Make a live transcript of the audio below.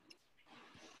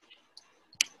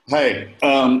Hi,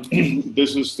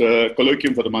 this is the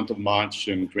colloquium for the month of March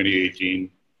in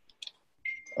 2018.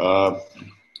 Uh,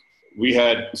 we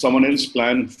had someone else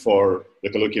planned for the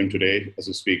colloquium today as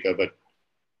a speaker, but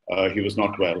he was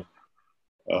not well.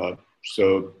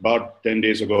 So about 10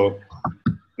 days ago,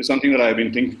 it's something that I've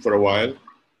been thinking for a while.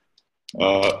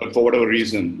 But for whatever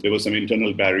reason, there were some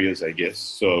internal barriers, I guess.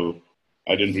 So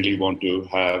I didn't really want to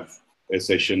have a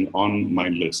session on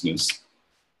mindlessness.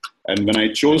 And when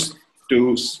I chose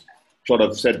to sort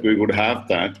of said we would have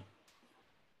that,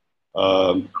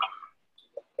 the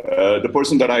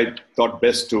person that I thought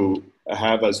best to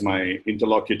have as my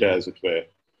interlocutor, as it were,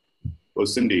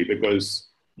 was Cindy, because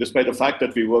despite the fact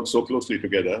that we work so closely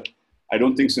together, I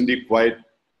don't think Cindy quite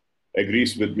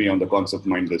agrees with me on the concept of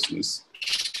mindlessness.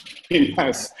 He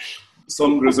has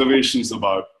some reservations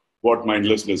about what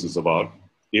mindlessness is about.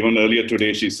 Even earlier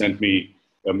today, she sent me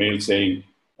a mail saying,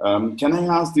 can I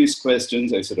ask these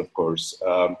questions? I said, of course.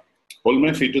 Hold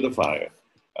my feet to the fire,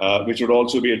 which would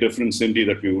also be a different Cindy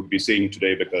that we would be seeing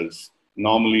today, because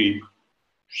normally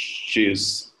she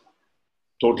is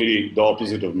totally the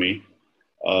opposite of me,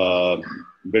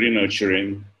 very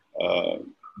nurturing,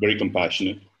 very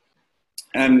compassionate.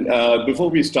 And before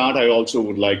we start, I also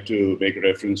would like to make a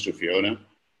reference to Fiona.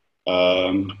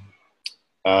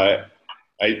 I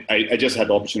just had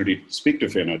the opportunity to speak to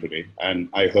Fiona today, and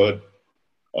I heard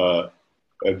a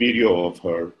video of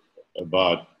her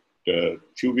about a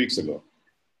few weeks ago.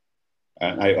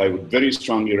 And I would very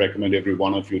strongly recommend every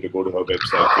one of you to go to her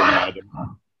website,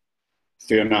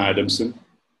 Fiona Adamson.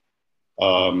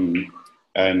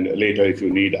 And later, if you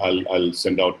need, I'll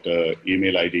send out the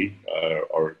email ID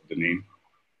or the name.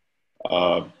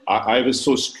 I was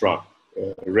so struck.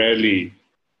 Rarely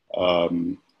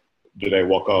do I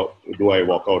walk out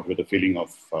with a feeling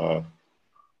of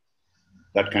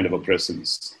that kind of a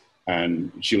presence.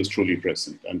 And she was truly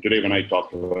present. And today when I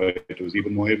talked to her, it was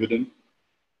even more evident.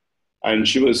 And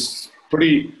she was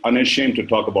pretty unashamed to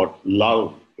talk about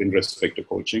love in respect to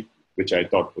coaching, which I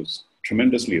thought was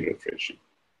tremendously refreshing,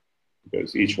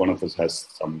 because each one of us has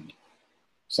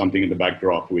something in the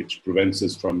backdrop which prevents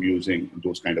us from using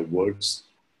those kind of words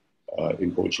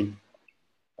in coaching.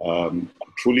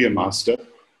 Truly a master.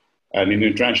 And in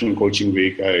International Coaching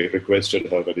Week, I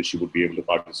requested her whether she would be able to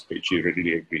participate. She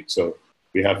readily agreed. So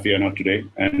we have Fiona today.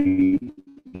 And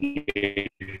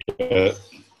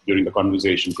during the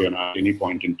conversation, Fiona, at any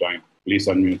point in time, please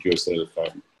unmute yourself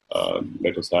and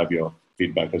let us have your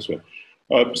feedback as well.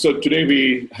 So today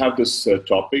we have this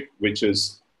topic, which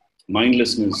is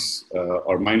mindlessness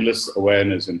or mindless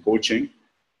awareness in coaching.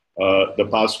 The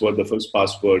first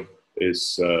password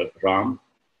is Ram.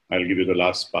 I'll give you the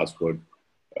last password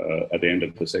at the end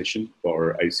of the session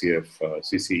for ICF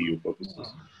CCEU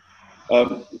purposes.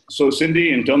 So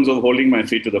Cindy, in terms of holding my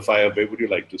feet to the fire, where would you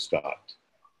like to start?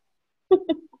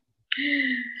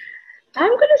 I'm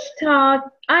going to start.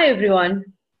 Hi, everyone.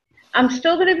 I'm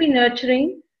still going to be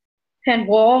nurturing and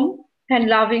warm and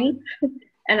loving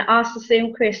and ask the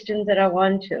same questions that I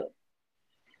want to.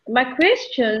 My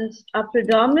questions are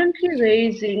predominantly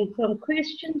raising from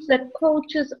questions that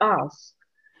coaches ask,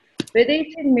 whether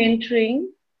it's in mentoring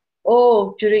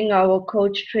or during our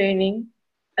coach training,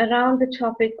 around the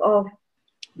topic of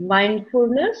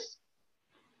mindfulness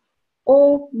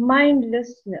or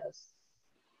mindlessness.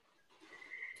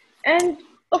 And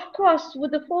of course, with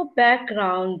the full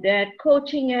background that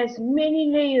coaching has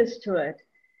many layers to it,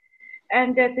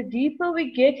 and that the deeper we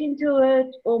get into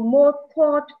it or more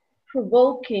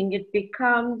thought-provoking it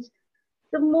becomes,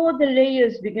 the more the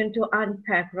layers begin to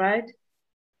unpack, right?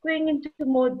 Going into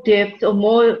more depth or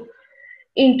more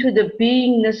into the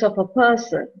beingness of a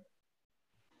person.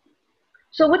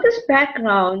 So with this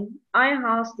background, I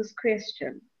asked this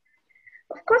question.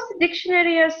 Of course, the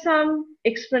dictionary has some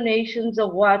explanations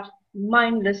of what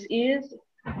mindless is.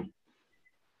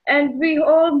 And we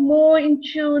all more in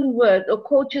tune with, or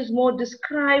coaches more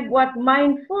describe what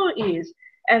mindful is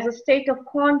as a state of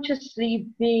consciously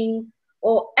being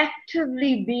or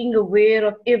actively being aware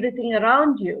of everything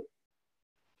around you.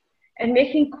 And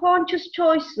making conscious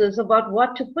choices about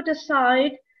what to put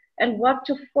aside and what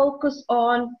to focus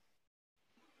on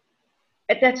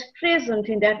that's present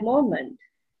in that moment.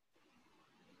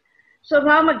 So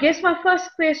Ram, I guess my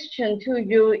first question to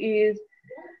you is,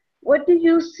 what do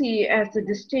you see as the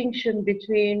distinction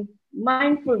between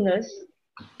mindfulness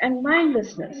and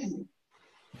mindlessness?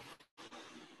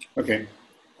 Okay.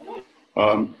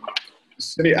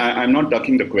 Cindy, I'm not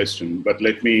ducking the question, but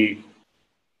let me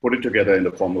put it together in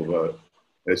the form of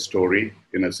a story,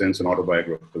 in a sense, an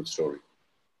autobiographical story.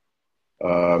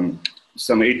 Some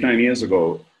 8-9 years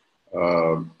ago,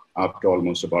 after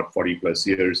almost about 40 plus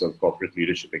years of corporate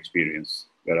leadership experience,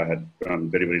 where I had run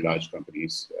very, very large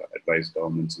companies, advised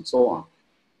governments, and so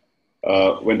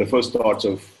on. When the first thoughts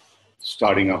of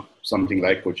starting up something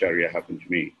like Cocharia happened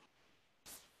to me,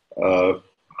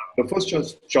 the first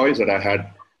choice that I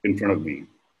had in front of me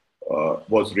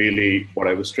was really what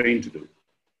I was trained to do,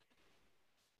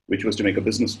 which was to make a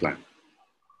business plan.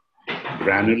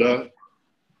 Granular,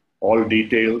 all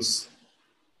details,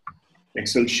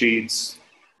 Excel sheets,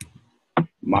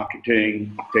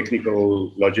 marketing,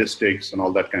 technical, logistics, and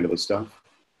all that kind of stuff.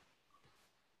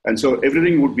 And so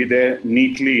everything would be there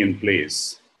neatly in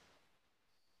place.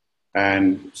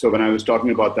 And so when I was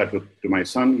talking about that to my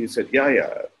son, he said,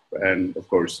 yeah. And of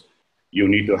course, you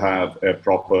need to have a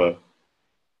proper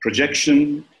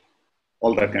projection,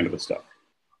 all that kind of stuff.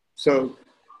 So,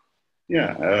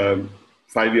 yeah,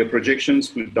 5-year projection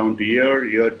split down to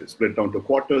year split down to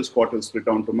quarters split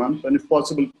down to month, and if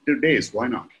possible, to days. Why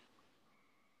not?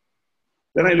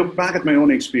 Then I look back at my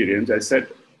own experience. I said,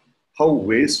 how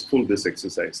wasteful this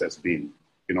exercise has been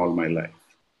in all my life,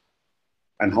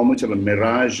 and how much of a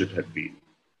mirage it had been.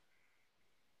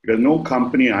 Because no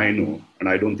company I know, and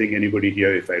I don't think anybody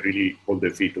here, if I really hold their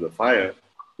feet to the fire,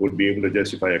 would be able to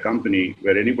justify a company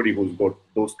where anybody who's got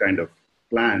those kind of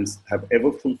plans have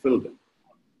ever fulfilled them.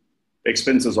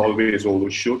 Expenses always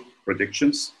overshoot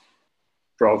predictions.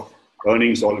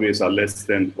 Earnings always are less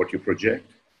than what you project.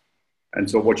 And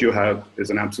so what you have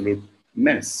is an absolute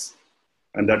mess.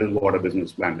 And that is what a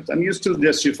business plan is. And you still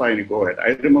justify and you go ahead.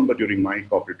 I remember during my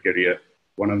corporate career,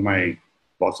 one of my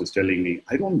bosses telling me,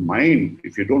 I don't mind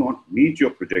if you do not meet your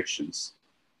projections,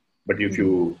 but if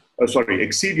you,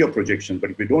 exceed your projections, but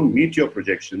if you don't meet your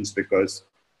projections because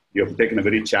you have taken a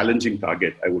very challenging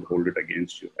target, I would hold it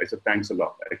against you. I said, thanks a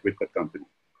lot. I quit that company.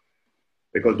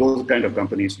 Because those kind of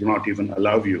companies do not even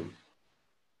allow you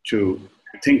to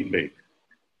think big.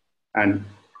 And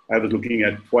I was looking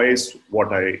at twice what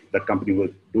that company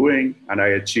was doing, and I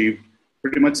achieved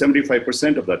pretty much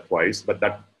 75% of that twice, but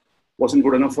that wasn't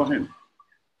good enough for him.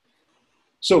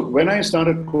 So when I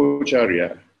started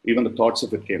Cocharia, even the thoughts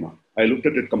of it came up. I looked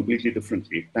at it completely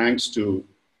differently, thanks to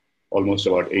almost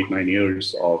about 8-9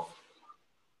 years of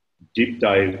deep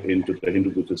dive into the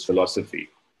Hindu Buddhist philosophy.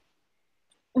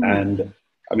 Mm-hmm. And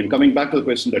I mean, coming back to the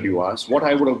question that you asked, what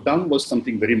I would have done was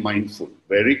something very mindful,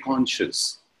 very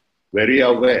conscious, very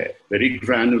aware, very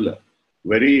granular,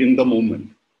 very in the moment,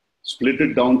 split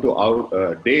it down to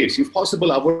our days, if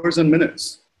possible, hours and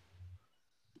minutes.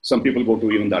 Some people go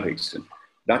to even that extent.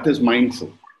 That is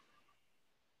mindful.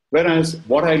 Whereas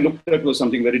what I looked at was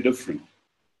something very different.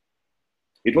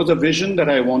 It was a vision that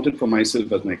I wanted for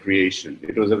myself as my creation.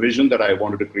 It was a vision that I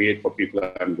wanted to create for people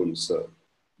I'm going to serve.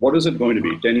 What is it going to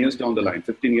be? 10 years down the line,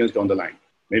 15 years down the line,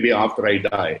 maybe after I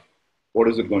die, what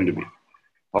is it going to be?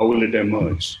 How will it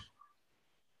emerge?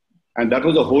 And that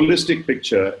was a holistic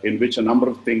picture in which a number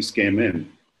of things came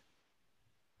in.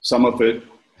 Some of it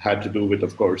had to do with,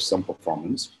 of course, some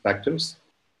performance factors,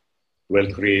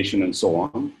 wealth creation and so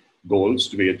on, goals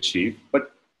to be achieved.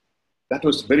 But that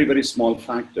was very, very small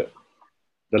factor.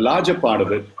 The larger part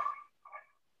of it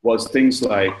was things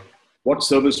like, what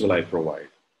service will I provide?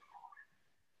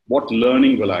 What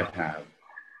learning will I have?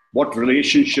 What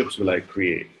relationships will I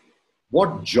create?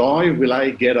 What joy will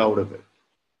I get out of it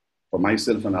for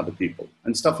myself and other people?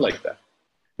 And stuff like that.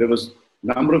 There was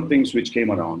a number of things which came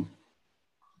around.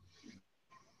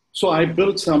 So I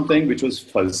built something which was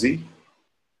fuzzy.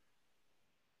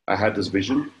 I had this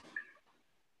vision,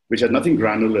 which had nothing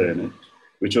granular in it,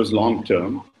 which was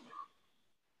long-term.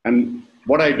 And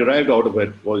what I derived out of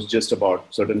it was just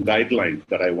about certain guidelines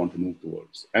that I want to move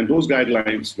towards. And those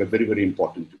guidelines were very, very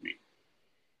important to me.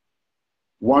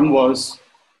 One was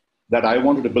that I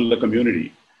wanted to build a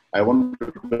community. I wanted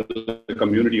to build a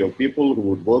community of people who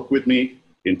would work with me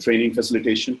in training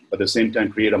facilitation, but at the same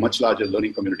time create a much larger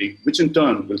learning community, which in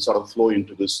turn will sort of flow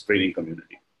into this training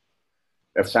community,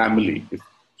 a family, if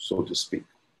so to speak.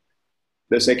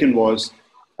 The second was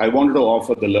I wanted to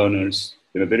offer the learners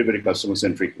in a very, very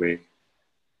customer-centric way,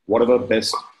 whatever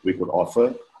best we could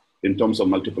offer in terms of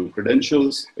multiple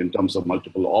credentials, in terms of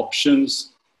multiple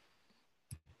options,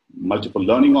 multiple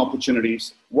learning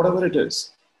opportunities, whatever it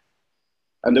is.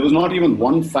 And there was not even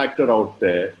one factor out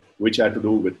there which had to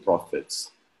do with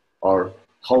profits or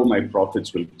how my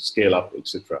profits will scale up,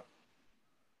 etc.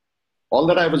 All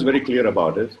that I was very clear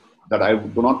about is that I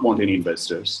do not want any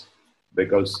investors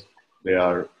because they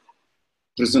are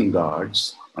prison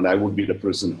guards and I would be the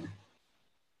prisoner.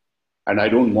 And I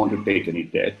don't want to take any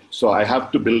debt. So I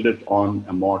have to build it on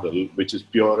a model which is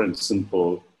pure and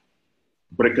simple,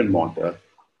 brick and mortar,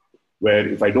 where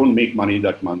if I don't make money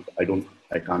that month,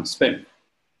 I can't spend.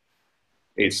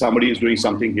 Hey, somebody is doing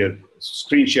something here.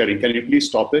 Screen sharing. Can you please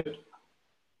stop it?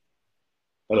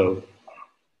 Hello.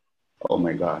 Oh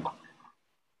my God.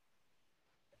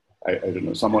 I don't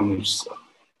know. Someone who's,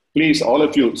 please, all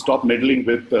of you, stop meddling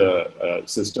with the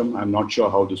system. I'm not sure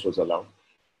how this was allowed.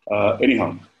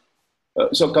 Anyhow,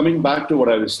 so coming back to what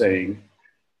I was saying,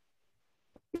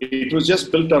 it was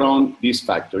just built around these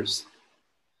factors,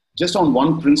 just on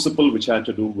one principle which had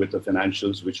to do with the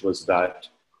financials, which was that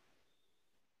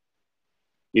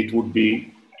it would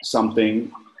be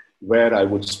something where I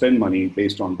would spend money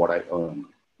based on what I earn,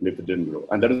 and if it didn't grow.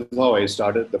 And that is how I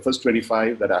started. The first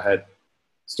 25 that I had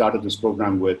started this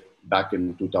program with back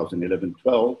in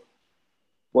 2011-12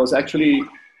 was actually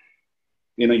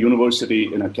in a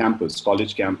university, in a campus,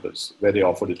 college campus, where they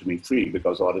offered it to me free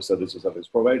because all the services I was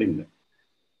providing them.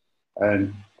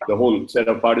 And the whole set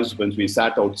of participants, we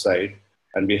sat outside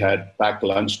and we had packed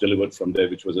lunch delivered from there,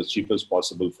 which was as cheap as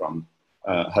possible from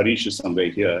Harish is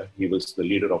somewhere here. He was the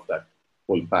leader of that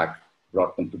whole pack,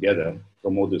 brought them together.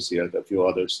 Pramod is here, a few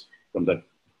others from that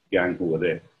gang who were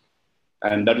there.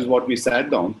 And that is what we sat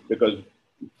down because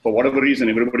for whatever reason,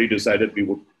 everybody decided we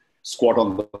would squat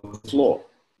on the floor,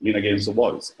 lean against the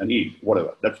walls and eat,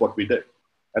 whatever. That's what we did.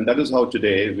 And that is how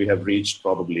today we have reached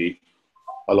probably,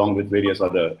 along with various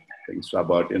other things,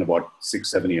 in about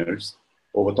 6-7 years,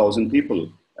 over 1,000 people.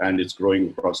 And it's growing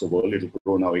across the world. It'll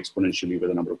grow now exponentially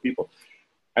with a number of people.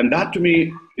 And that to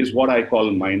me is what I call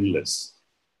mindless.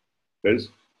 Because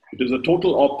it is the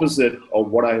total opposite of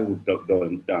what I would have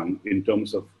done in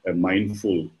terms of a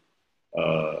mindful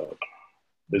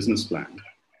business plan.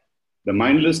 The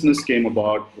mindlessness came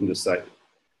about from the side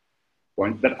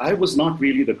point that I was not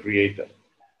really the creator,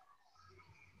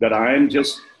 that I am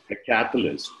just a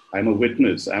catalyst, I'm a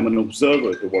witness, I'm an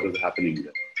observer to what is happening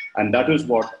there. And that is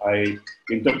what I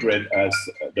interpret as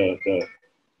the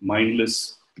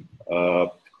mindless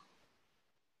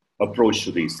approach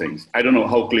to these things. I don't know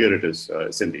how clear it is,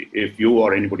 Cindy. If you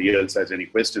or anybody else has any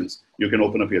questions, you can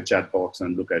open up your chat box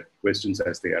and look at questions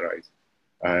as they arise.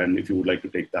 And if you would like to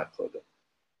take that further.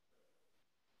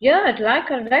 Yeah, I'd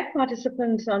like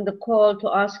participants on the call to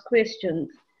ask questions.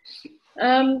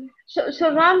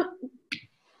 So Ram,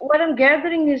 what I'm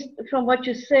gathering is from what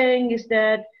you're saying is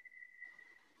that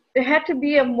there had to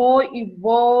be a more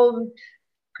evolved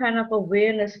kind of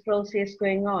awareness process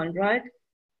going on, right?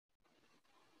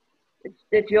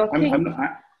 That you're thinking.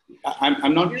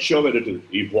 I'm not sure whether it is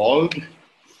evolved.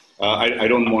 I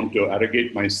don't want to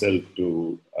arrogate myself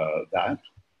to that.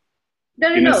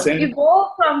 No.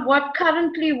 Evolve from what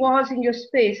currently was in your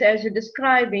space as you're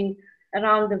describing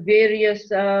around the various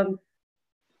tasks,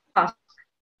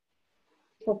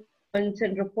 performance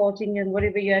and reporting and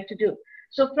whatever you had to do.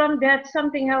 So from that,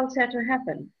 something else had to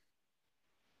happen.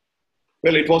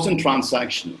 Well, it wasn't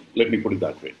transactional. Let me put it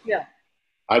that way. Yeah.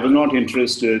 I was not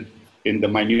interested in the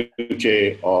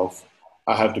minutiae of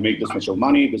I have to make this much of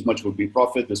money, this much would be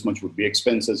profit, this much would be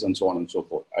expenses, and so on and so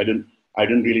forth. I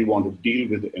didn't really want to deal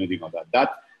with anything of that. That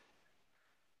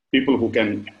people who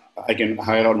I can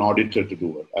hire an auditor to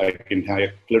do it. I can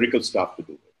hire clerical staff to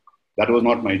do it. That was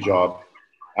not my job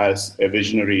as a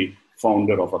visionary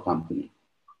founder of a company.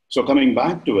 So coming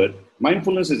back to it,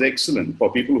 mindfulness is excellent for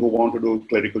people who want to do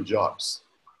clerical jobs.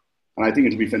 And I think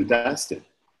it'll be fantastic.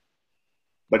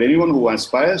 But anyone who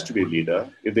aspires to be a leader,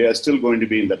 if they are still going to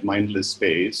be in that mindless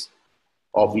space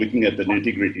of looking at the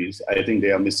nitty-gritties, I think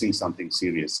they are missing something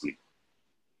seriously.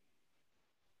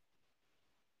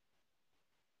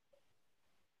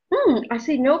 I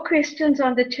see no questions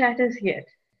on the chat as yet.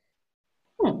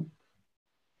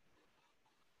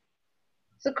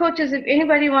 So coaches, if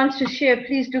anybody wants to share,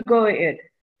 please do go ahead.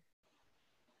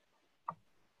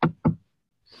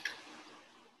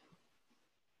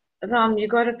 Ram, you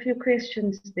got a few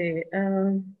questions there.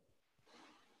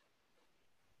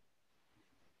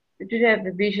 Did you have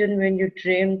a vision when you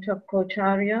dreamt of Coach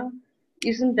Arya?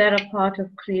 Isn't that a part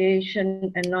of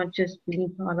creation and not just being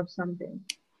part of something?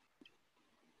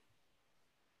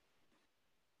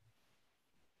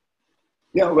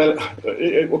 Yeah, well,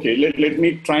 okay, let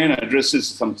me try and address this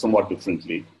somewhat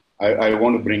differently. I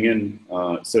want to bring in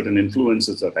certain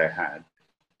influences that I had.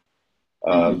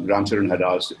 Ramcharan had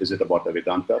asked, is it about the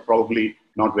Vedanta? Probably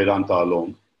not Vedanta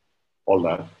alone, all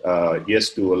that.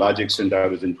 Yes, to a large extent, I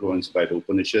was influenced by the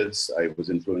Upanishads. I was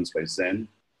influenced by Zen.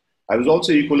 I was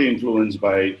also equally influenced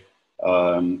by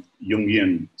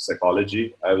Jungian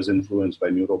psychology. I was influenced by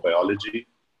neurobiology,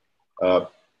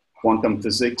 quantum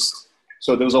physics.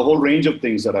 So there was a whole range of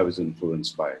things that I was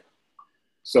influenced by.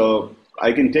 So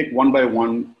I can take one by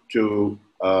one to,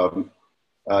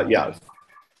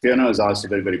 Fiona has asked a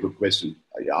very, very good question.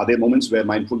 Are there moments where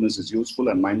mindfulness is useful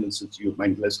and mindlessness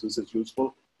is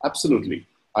useful? Absolutely.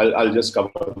 I'll just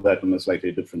cover that in a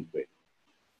slightly different way.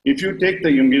 If you take the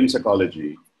Jungian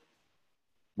psychology,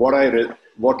 what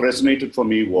resonated for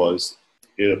me was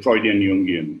Freudian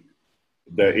Jungian,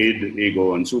 the id,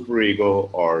 ego, and superego,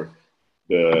 or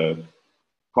the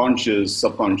conscious,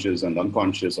 subconscious, and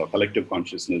unconscious, or collective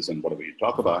consciousness, and whatever you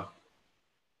talk about.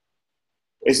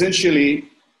 Essentially,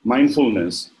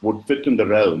 mindfulness would fit in the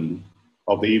realm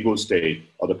of the ego state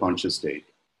or the conscious state,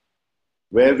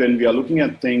 where when we are looking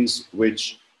at things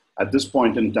which at this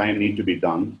point in time need to be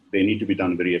done, they need to be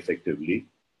done very effectively,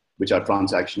 which are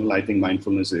transactional. I think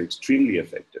mindfulness is extremely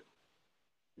effective.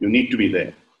 You need to be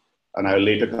there. And I'll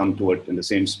later come to it in the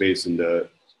same space in the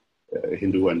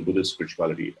Hindu and Buddhist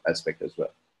spirituality aspect as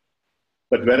well.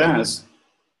 But whereas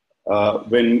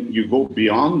when you go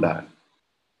beyond that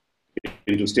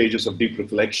into stages of deep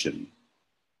reflection,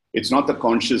 it's not the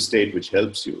conscious state which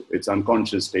helps you. It's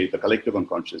unconscious state, the collective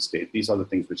unconscious state. These are the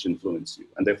things which influence you.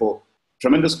 And therefore,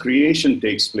 tremendous creation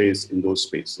takes place in those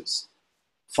spaces.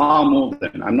 Far more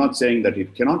than, I'm not saying that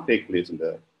it cannot take place in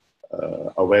the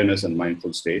awareness and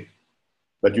mindful state,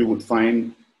 but you would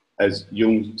find, as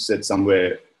Jung said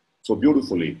somewhere so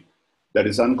beautifully, that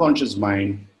it's unconscious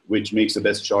mind which makes the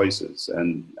best choices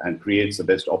and creates the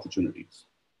best opportunities.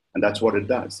 And that's what it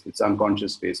does. It's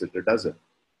unconscious space that it does it.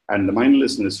 And the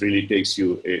mindlessness really takes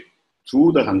you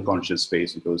through the unconscious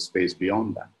space into a space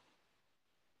beyond that.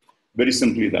 Very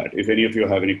simply that. If any of you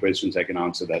have any questions, I can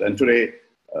answer that. And today,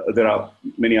 there are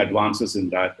many advances in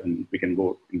that, and we can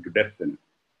go into depth in it.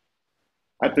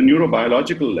 At the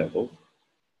neurobiological level,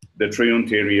 the Triune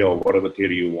theory or whatever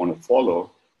theory you want to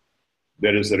follow,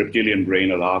 there is a reptilian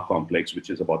brain or R complex, which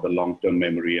is about the long-term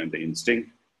memory and the instinct.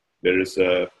 There is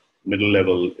a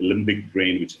middle-level limbic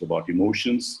brain, which is about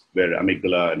emotions, where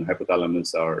amygdala and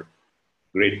hypothalamus are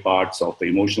great parts of the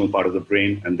emotional part of the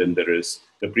brain. And then there is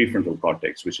the prefrontal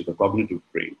cortex, which is the cognitive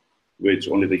brain, which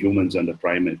only the humans and the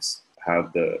primates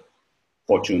have the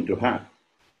fortune to have.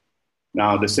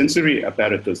 Now, the sensory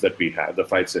apparatus that we have, the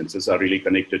five senses, are really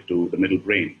connected to the middle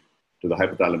brain, to the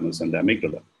hypothalamus and the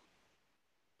amygdala.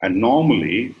 And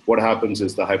normally, what happens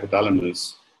is the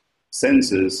hypothalamus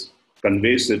senses,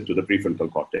 conveys it to the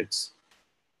prefrontal cortex,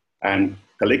 and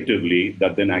collectively,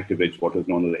 that then activates what is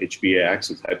known as the HPA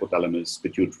axis, hypothalamus,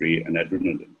 pituitary, and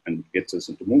adrenaline, and gets us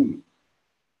into movement.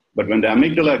 But when the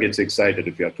amygdala gets excited,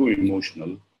 if you are too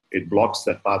emotional, it blocks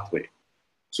that pathway.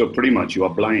 So pretty much you are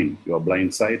blind, you are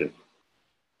blindsided.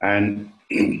 And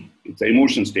it's the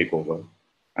emotions take over,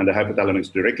 and the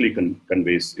hypothalamus directly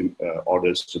conveys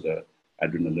orders to the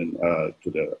adrenaline,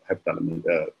 to the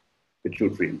hypothalamus,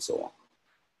 pituitary, and so on.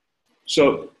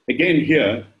 So again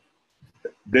here,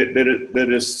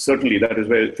 there is certainly, that is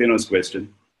where Fino's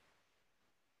question,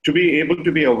 to be able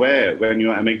to be aware when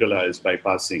your amygdala is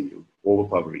bypassing you,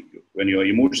 overpowering you, when your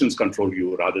emotions control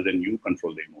you rather than you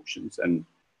control the emotions, and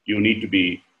you need to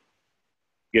be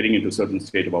getting into a certain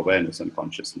state of awareness and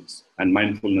consciousness. And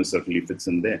mindfulness certainly fits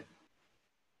in there.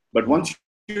 But once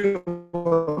you've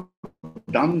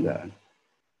done that,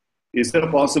 is there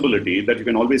a possibility that you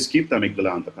can always keep the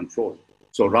amygdala under control?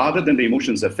 So rather than the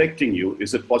emotions affecting you,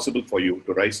 is it possible for you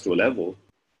to rise to a level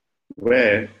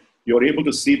where you're able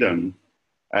to see them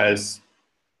as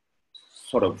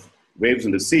sort of waves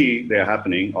in the sea, they are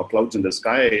happening, or clouds in the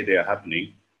sky, they are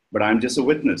happening, but I'm just a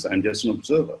witness, I'm just an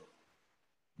observer.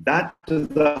 That is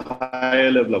the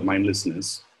higher level of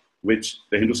mindlessness, which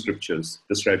the Hindu scriptures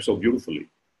describe so beautifully,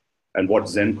 and what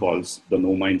Zen calls the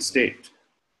no-mind state.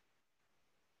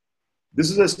 This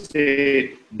is a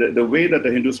state, the way that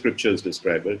the Hindu scriptures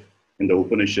describe it, in the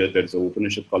Upanishad, there's an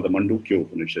Upanishad called the Mandukya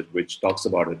Upanishad, which talks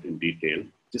about it in detail.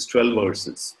 Just 12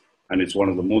 verses, and it's one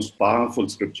of the most powerful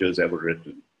scriptures ever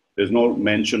written. There's no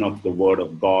mention of the word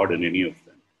of God in any of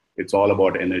them. It's all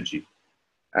about energy.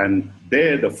 And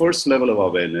there, the first level of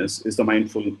awareness is the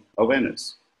mindful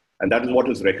awareness. And that is what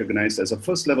is recognized as a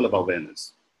first level of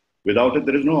awareness. Without it,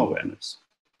 there is no awareness.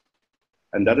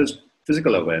 And that is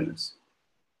physical awareness.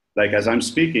 Like as I'm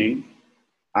speaking,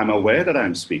 I'm aware that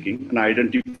I'm speaking, and I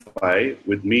identify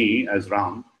with me as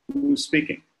Ram, who is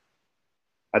speaking.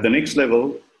 At the next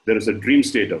level, there is a dream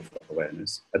state of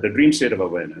awareness. At the dream state of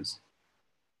awareness,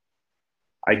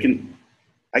 I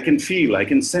can feel, I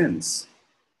can sense,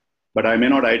 but I may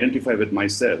not identify with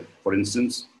myself. For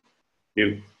instance,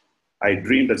 if I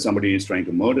dream that somebody is trying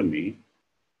to murder me,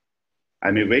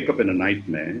 I may wake up in a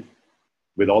nightmare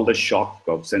with all the shock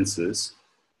of senses,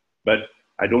 but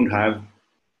I don't have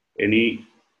any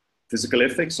physical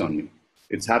effects on me.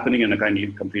 It's happening in a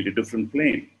completely different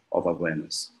plane of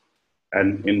awareness.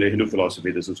 And in the Hindu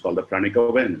philosophy, this is called the pranic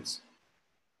awareness.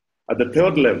 At the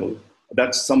third level,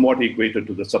 that's somewhat equated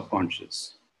to the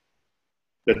subconscious.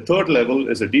 The third level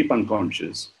is a deep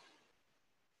unconscious,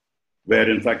 where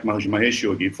in fact Mahesh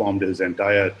Yogi formed his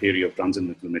entire theory of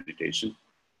transcendental meditation,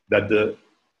 that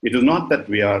it is not that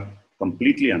we are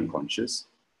completely unconscious,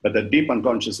 but the deep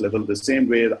unconscious level, the same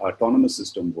way the autonomous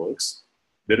system works,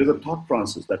 there is a thought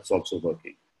process that's also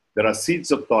working. There are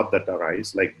seeds of thought that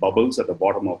arise like bubbles at the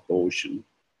bottom of the ocean,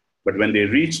 but when they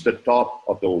reach the top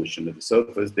of the ocean, at the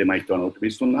surface, they might turn out to be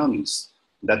tsunamis.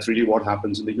 That's really what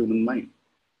happens in the human mind.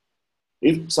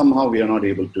 If somehow we are not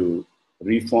able to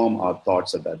reform our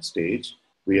thoughts at that stage,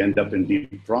 we end up in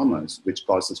deep traumas, which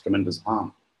causes tremendous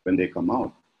harm when they come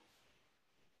out.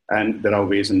 And there are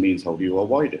ways and means how do you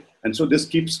avoid it. And so this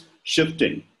keeps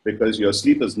shifting because your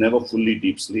sleep is never fully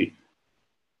deep sleep.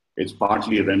 It's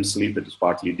partly REM sleep, it is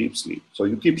partly deep sleep. So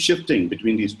you keep shifting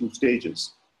between these two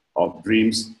stages of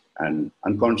dreams and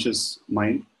unconscious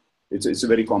mind. It's a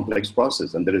very complex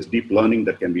process, and there is deep learning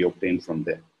that can be obtained from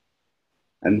there.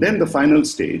 And then the final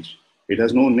stage, it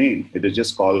has no name. It is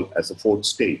just called as a fourth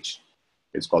stage.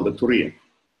 It's called the Turiya.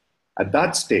 At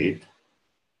that state,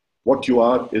 what you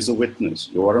are is a witness.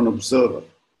 You are an observer.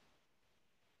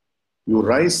 You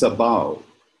rise above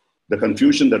the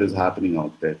confusion that is happening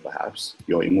out there, perhaps,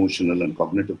 your emotional and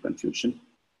cognitive confusion,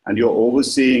 and you're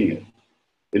overseeing it.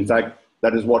 In fact,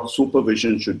 that is what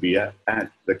supervision should be at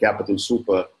the capital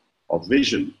super of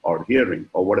vision or hearing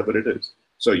or whatever it is.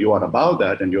 So you are above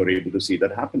that and you're able to see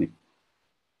that happening.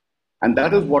 And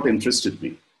that is what interested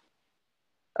me.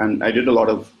 And I did a lot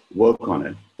of work on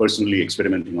it, personally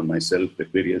experimenting on myself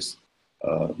with various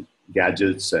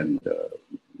gadgets and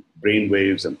brain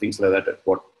waves and things like that, at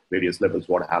what various levels,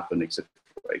 what happened, etc.,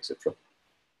 etc.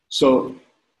 So,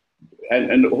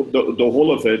 and the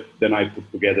whole of it, then I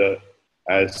put together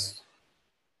as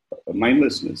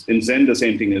mindlessness. In Zen, the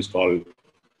same thing is called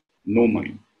no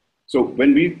mind. So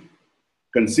when we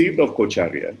conceived of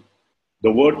Kocharya,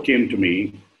 the word came to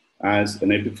me as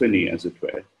an epiphany, as it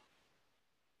were.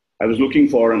 I was looking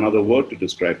for another word to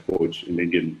describe coach in the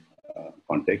Indian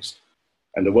context.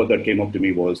 And the word that came up to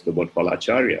me was the word called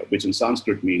Acharya, which in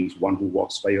Sanskrit means one who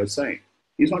walks by your side.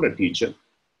 He's not a teacher.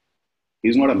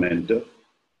 He's not a mentor.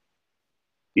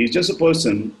 He's just a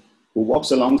person who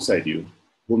walks alongside you,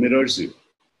 who mirrors you.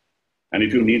 And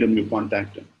if you need him, you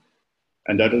contact him.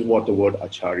 And that is what the word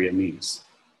Acharya means.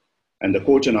 And the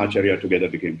coach and Acharya together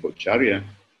became Kocharya.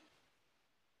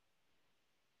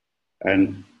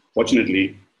 And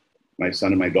fortunately, my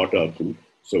son and my daughter approved.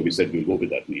 So we said we'll go with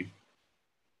that name.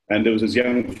 And there was this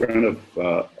young friend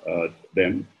of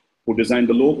them who designed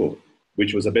the logo,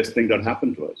 which was the best thing that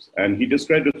happened to us. And he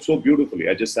described it so beautifully.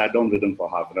 I just sat down with him for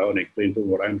half an hour and explained to him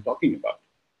what I'm talking about.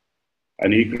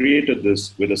 And he created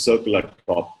this with a circle at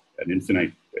top, an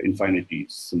infinity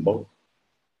symbol.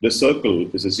 The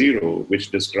circle is a zero, which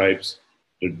describes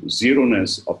the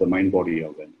zero-ness of the mind-body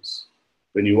awareness.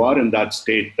 When you are in that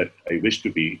state that I wish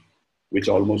to be, which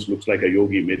almost looks like a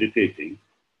yogi meditating,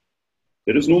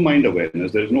 there is no mind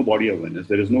awareness, there is no body awareness,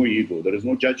 there is no ego, there is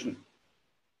no judgment.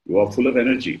 You are full of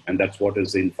energy, and that's what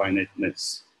is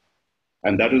infiniteness.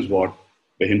 And that is what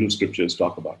the Hindu scriptures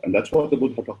talk about. And that's what the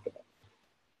Buddha talked about.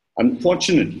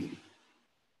 Unfortunately,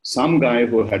 some guy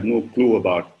who had no clue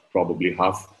about, probably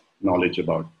half knowledge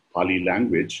about Pali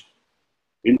language,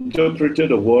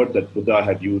 interpreted a word that Buddha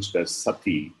had used as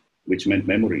sati, which meant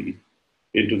memory,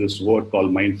 into this word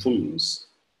called mindfulness.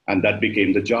 And that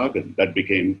became the jargon. That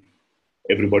became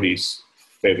everybody's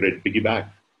favorite piggyback.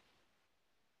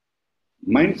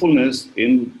 Mindfulness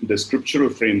in the scriptural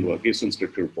framework, Eastern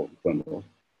scriptural framework,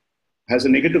 has a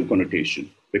negative connotation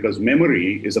because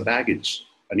memory is a baggage.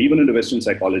 And even in the Western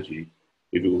psychology,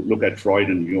 if you look at Freud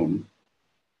and Jung,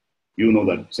 you know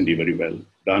that, Cindy, very well.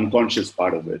 The unconscious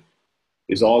part of it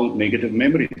is all negative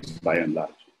memories by and large.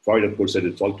 Freud, of course, said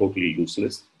it's all totally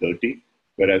useless, dirty,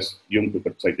 whereas Jung took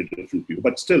a slightly different view.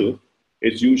 But still,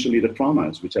 it's usually the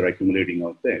traumas which are accumulating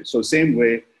out there. So same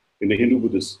way in the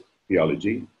Hindu-Buddhist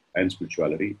theology and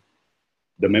spirituality,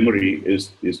 the memory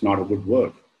is not a good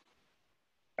word.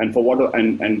 And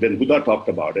then Buddha talked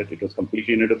about it, it was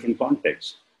completely in a different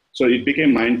context. So it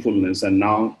became mindfulness, and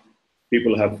now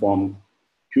people have formed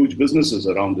huge businesses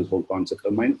around this whole concept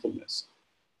of mindfulness.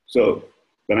 So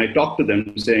when I talk to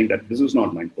them saying that this is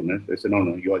not mindfulness, they say,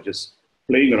 no, you are just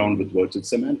playing around with words, it's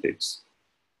semantics.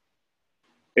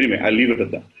 Anyway, I'll leave it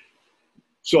at that.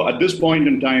 So at this point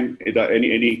in time, is there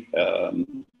any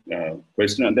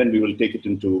question? And then we will take it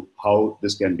into how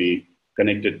this can be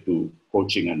connected to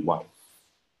coaching and why.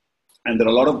 And there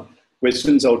are a lot of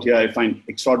questions out here I find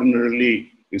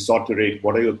extraordinarily esoteric.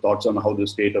 What are your thoughts on how the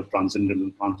state of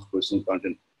transcendental transpersonal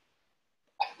content?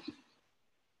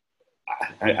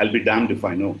 I'll be damned if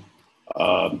I know.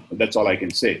 That's all I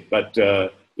can say. But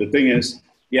the thing is,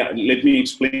 Yeah, let me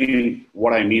explain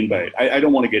what I mean by it. I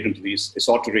don't want to get into these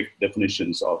esoteric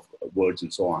definitions of words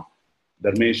and so on.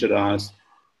 Dharmesh had asked,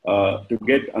 to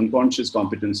get unconscious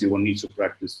competency, one needs to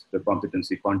practice the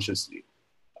competency consciously.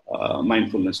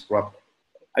 Mindfulness proper.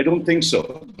 I don't think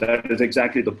so. That is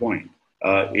exactly the point.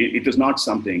 It is not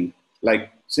something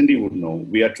like Cindy would know.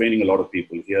 We are training a lot of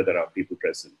people here. There are people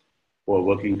present who are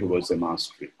working towards their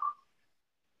mastery.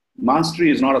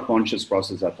 Mastery is not a conscious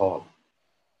process at all.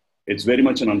 It's very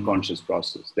much an unconscious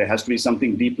process. There has to be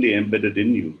something deeply embedded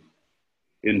in you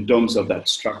in terms of that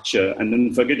structure, and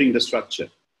then forgetting the structure.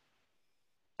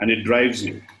 And it drives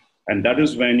you. And that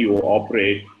is when you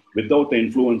operate without the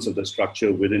influence of the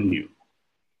structure within you.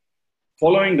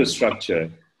 Following the structure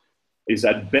is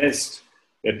at best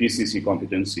a PCC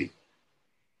competency.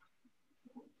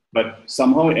 But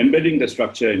somehow embedding the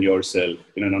structure in yourself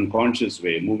in an unconscious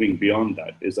way, moving beyond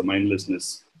that, is a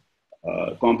mindlessness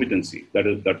competency.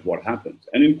 That's what happens.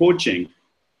 And in coaching,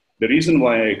 the reason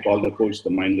why I call the coach the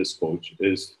mindless coach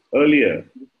is earlier,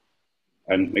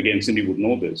 and again, Cindy would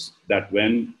know this, that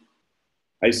when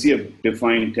I see a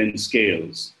defined 10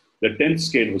 scales, the 10th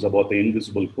scale was about the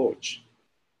invisible coach.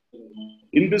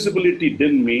 Invisibility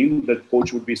didn't mean that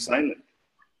coach would be silent.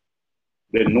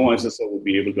 Then no assessor would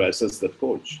be able to assess that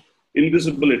coach.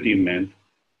 Invisibility meant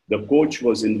the coach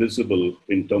was invisible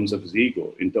in terms of his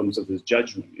ego, in terms of his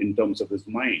judgment, in terms of his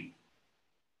mind.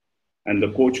 And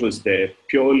the coach was there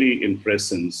purely in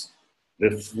presence,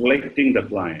 reflecting the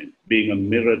client, being a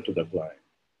mirror to the client.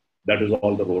 That is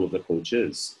all the role of the coach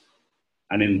is.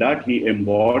 And in that, he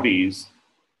embodies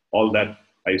all that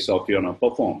I saw Fiona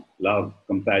perform: love,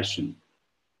 compassion,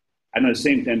 and at the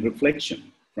same time,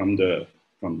 reflection from the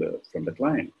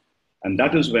client. And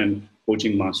that is when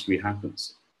coaching mastery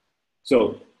happens.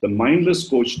 So the mindless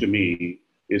coach to me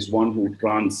is one who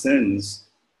transcends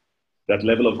that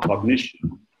level of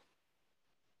cognition,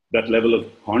 that level of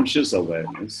conscious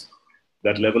awareness,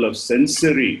 that level of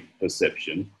sensory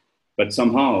perception, but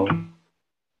somehow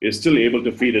is still able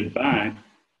to feed it back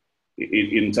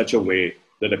in such a way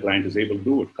that the client is able to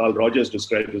do it. Carl Rogers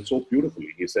described it so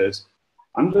beautifully. He says,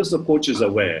 unless the coach is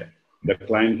aware, the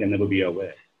client can never be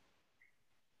aware.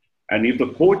 And if the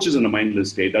coach is in a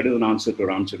mindless state, that is an answer to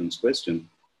Ramcharan's question.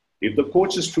 If the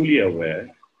coach is truly aware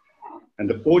and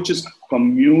the coach is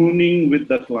communing with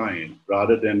the client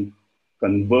rather than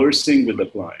conversing with the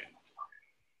client,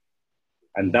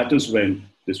 and that is when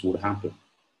this would happen.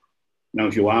 Now,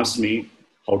 if you ask me,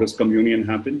 how does communion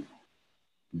happen?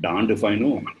 Darned if I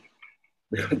know.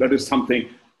 That is something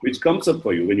which comes up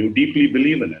for you when you deeply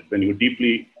believe in it, when you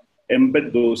deeply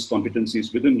embed those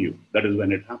competencies within you. That is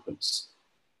when it happens.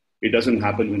 It doesn't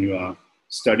happen when you are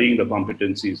studying the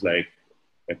competencies like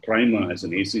a primer as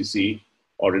an ACC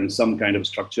or in some kind of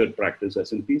structured practice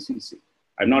as in PCC.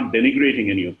 I'm not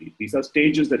denigrating any of these. These are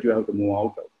stages that you have to move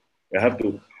out of. You have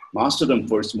to master them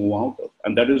first, move out of.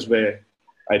 And that is where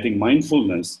I think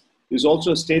mindfulness is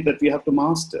also a state that we have to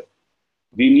master.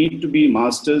 We need to be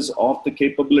masters of the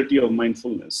capability of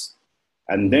mindfulness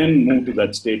and then move to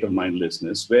that state of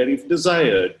mindlessness where, if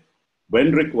desired,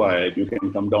 when required, you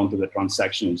can come down to the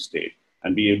transactional state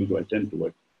and be able to attend to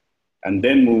it, and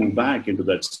then move back into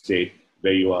that state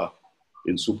where you are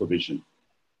in supervision.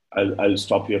 I'll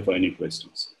stop here for any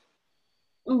questions.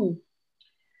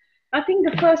 I think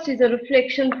the first is a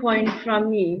reflection point from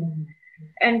me,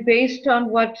 and based on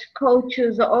what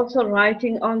coaches are also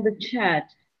writing on the chat,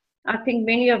 I think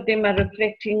many of them are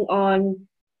reflecting on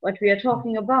what we are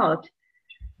talking about.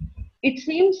 It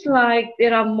seems like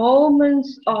there are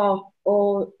moments of,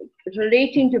 or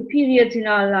relating to periods in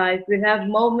our life, we'll have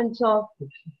moments of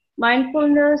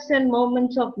mindfulness and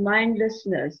moments of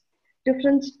mindlessness,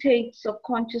 different states of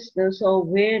consciousness or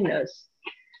awareness.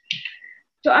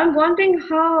 So I'm wondering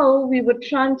how we would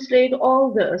translate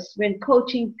all this when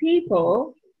coaching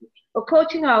people or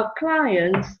coaching our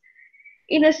clients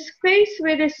in a space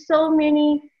where there's so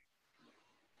many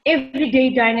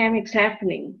everyday dynamics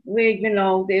happening, where, you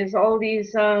know, there's all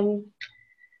these,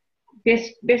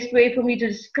 best way for me to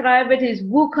describe it is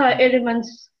VUCA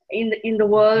elements in the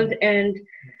world, and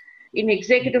in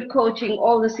executive coaching,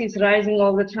 all this is rising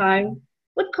all the time,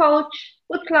 with coach,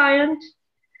 with client.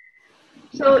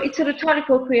 So it's a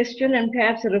rhetorical question and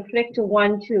perhaps a reflective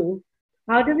one too.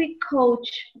 How do we coach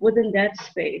within that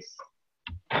space?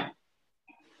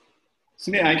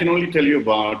 Cindy, I can only tell you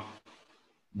about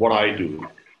what I do.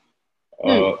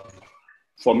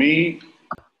 For me,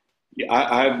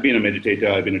 I've been a meditator.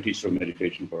 I've been a teacher of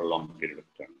meditation for a long period of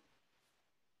time.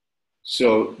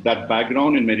 So that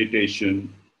background in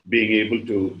meditation, being able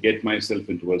to get myself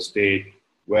into a state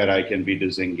where I can be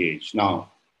disengaged.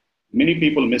 Now, many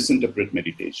people misinterpret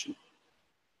meditation.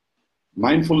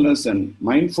 Mindfulness and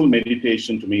mindful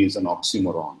meditation to me is an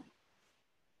oxymoron.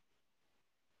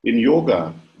 In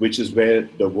yoga, which is where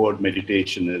the word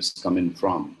meditation is coming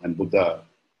from, and Buddha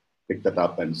picked that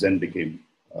up and Zen became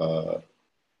the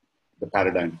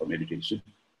paradigm for meditation,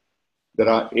 there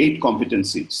are 8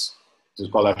 competencies. This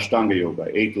is called Ashtanga Yoga,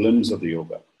 8 limbs of the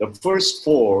yoga. The first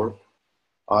 4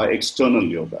 are external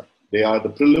yoga. They are the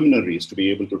preliminaries to be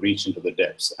able to reach into the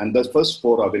depths. And the first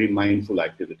 4 are very mindful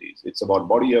activities. It's about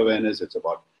body awareness, it's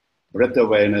about breath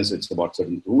awareness, it's about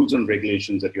certain rules and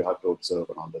regulations that you have to observe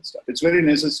and all that stuff. It's very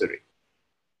necessary.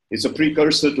 It's a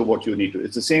precursor to what you need to.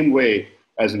 It's the same way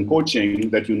as in coaching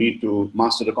that you need to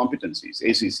master the competencies,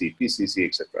 ACC, PCC,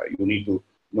 etc. You need to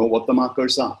know what the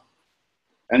markers are.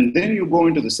 And then you go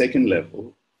into the second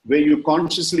level where you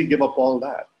consciously give up all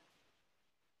that.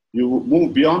 You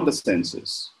move beyond the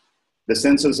senses. The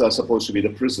senses are supposed to be the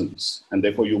prisons, and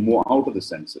therefore you move out of the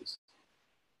senses.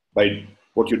 By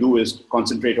what you do is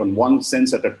concentrate on one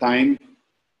sense at a time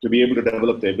to be able to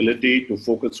develop the ability to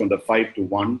focus from the 5 to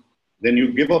 1. Then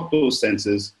you give up those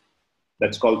senses.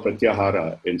 That's called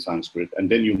pratyahara in Sanskrit. And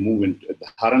then you move into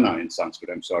dharana in Sanskrit,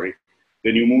 I'm sorry.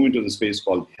 Then you move into the space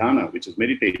called dhyana, which is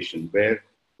meditation, where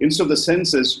instead of the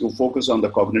senses, you focus on the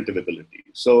cognitive ability.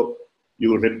 So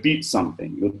you repeat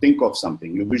something, you think of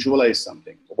something, you visualize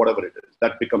something, whatever it is.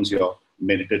 That becomes your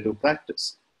meditative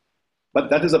practice.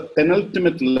 But that is a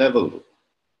penultimate level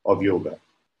of yoga.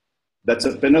 That's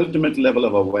a penultimate level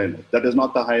of awareness. That is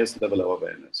not the highest level of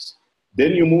awareness.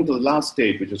 Then you move to the last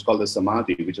state, which is called the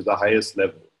samadhi, which is the highest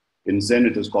level. In Zen,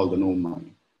 it is called the no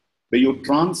mind, where you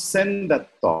transcend that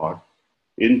thought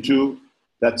into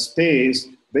that space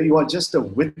where you are just a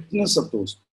witness of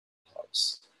those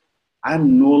thoughts.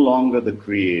 I'm no longer the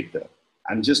creator.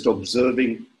 I'm just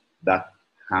observing that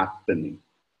happening.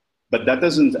 But that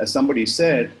doesn't, as somebody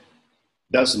said,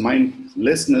 does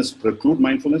mindlessness preclude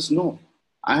mindfulness? No.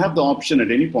 I have the option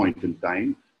at any point in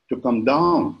time to come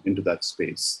down into that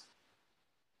space,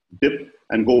 dip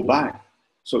and go back.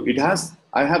 So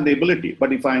I have the ability,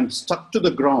 but if I'm stuck to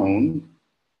the ground,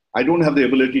 I don't have the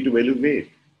ability to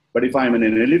elevate. But if I'm in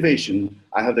an elevation,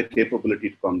 I have the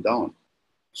capability to come down.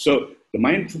 So the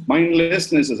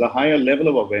mindlessness is a higher level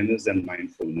of awareness than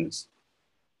mindfulness.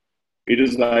 It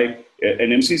is like an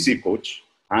MCC coach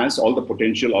has all the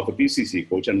potential of a PCC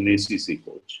coach and an ACC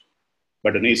coach,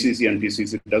 but an ACC and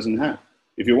PCC doesn't have.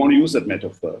 If you want to use that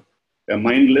metaphor, a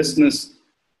mindlessness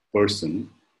person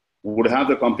would have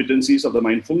the competencies of the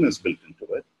mindfulness built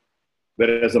into it,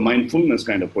 whereas a mindfulness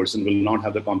kind of person will not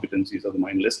have the competencies of the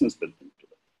mindlessness built into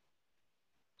it.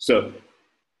 So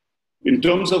in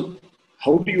terms of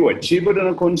how do you achieve it in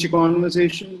a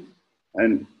conversation?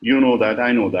 And you know that,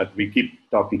 I know that, we keep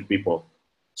talking to people.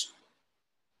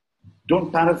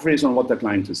 Don't paraphrase on what the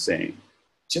client is saying.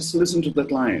 Just listen to the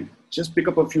client. Just pick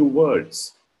up a few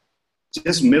words.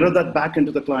 Just mirror that back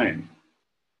into the client.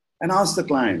 And ask the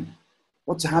client,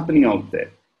 what's happening out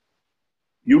there?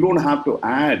 You don't have to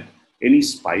add any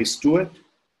spice to it.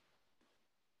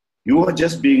 You are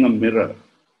just being a mirror,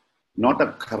 not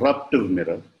a corruptive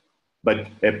mirror, but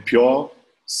a pure,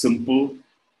 simple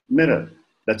mirror.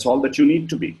 That's all that you need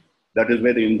to be. That is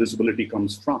where the invisibility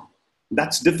comes from.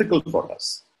 That's difficult for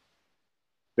us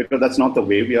because that's not the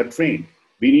way we are trained.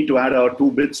 We need to add our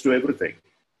 2 bits to everything.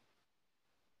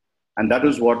 And that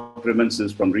is what prevents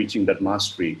us from reaching that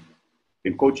mastery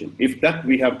in coaching. If that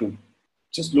we have to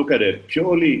just look at it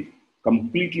purely,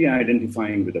 completely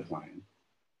identifying with the client,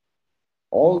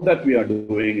 all that we are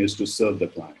doing is to serve the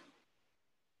client.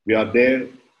 We are there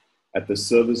at the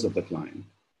service of the client,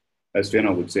 as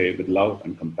Fiona would say, with love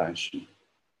and compassion.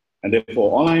 And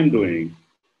therefore, all I am doing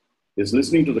is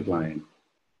listening to the client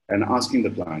and asking the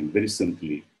client very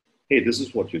simply, hey, this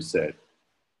is what you said.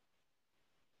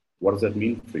 What does that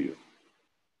mean for you?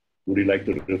 Would you like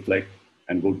to reflect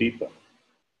and go deeper?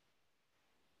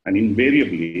 And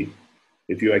invariably,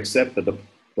 if you accept that the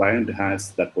client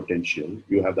has that potential,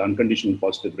 you have the unconditional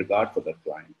positive regard for that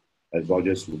client, as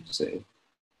Rogers would say,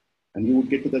 and you would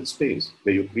get to that space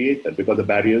where you create that because the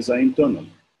barriers are internal.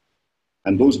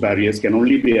 And those barriers can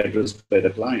only be addressed by the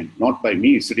client, not by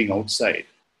me sitting outside,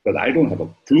 because I don't have a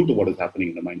clue to what is happening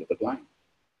in the mind of the client.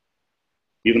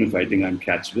 Even if I think I'm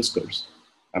Catch Whiskers,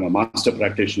 I'm a master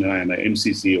practitioner, I'm an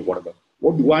MCC or whatever.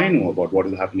 What do I know about what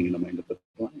is happening in the mind of the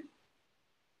client?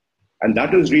 And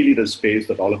that is really the space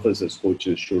that all of us as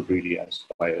coaches should really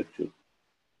aspire to.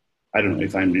 I don't know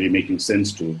if I'm really making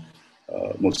sense to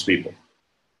most people.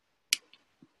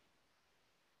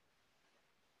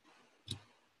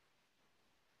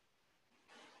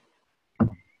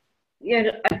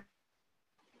 Yeah, what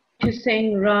you're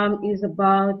saying, Ram, is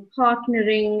about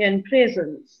partnering and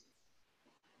presence.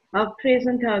 How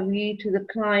present are we to the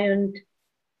client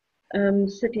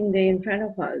sitting there in front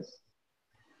of us?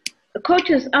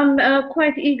 Coaches, I'm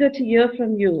quite eager to hear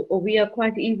from you, or we are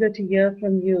quite eager to hear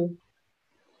from you.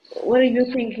 What are you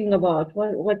thinking about?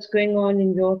 What's going on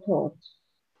in your thoughts?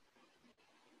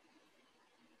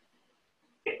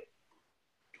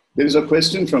 There is a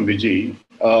question from Vijay.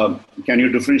 Can you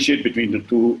differentiate between the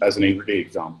two as an everyday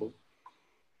example?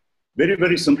 Very,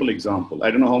 very simple example.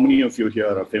 I don't know how many of you here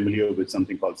are familiar with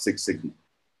something called Six Sigma.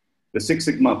 The Six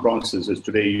Sigma process is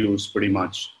today used pretty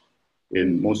much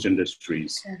in most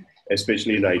industries,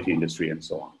 especially in the IT industry and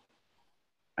so on.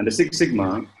 And the Six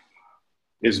Sigma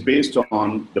is based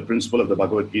on the principle of the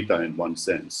Bhagavad Gita in one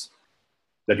sense,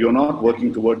 that you're not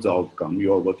working towards the outcome,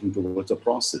 you are working towards a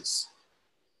process.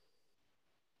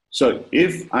 So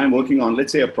if I'm working on,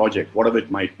 let's say, a project, whatever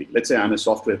it might be, let's say I'm a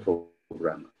software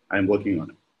programmer, I'm working on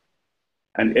it.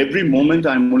 And every moment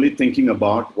I'm only thinking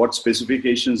about what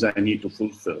specifications I need to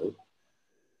fulfill,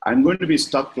 I'm going to be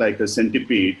stuck like a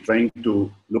centipede trying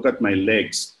to look at my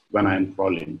legs when I'm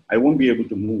crawling. I won't be able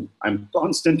to move. I'm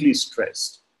constantly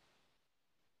stressed.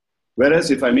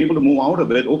 Whereas if I'm able to move out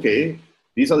of it, okay,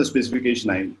 these are the specifications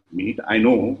I need. I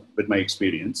know with my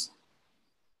experience.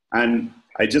 And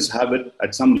I just have it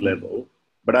at some level,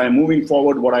 but I'm moving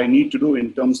forward what I need to do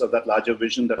in terms of that larger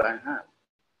vision that I have.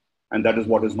 And that is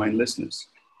what is mindlessness.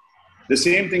 The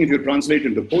same thing if you translate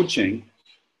into coaching,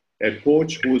 a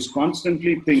coach who is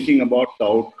constantly thinking about the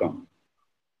outcome.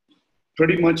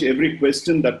 Pretty much every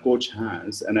question that coach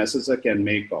has, an assessor can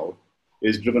make out,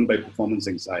 is driven by performance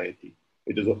anxiety.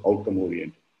 It is outcome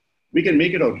oriented. We can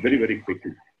make it out very, very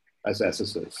quickly as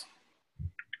assessors.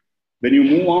 When you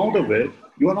move out of it,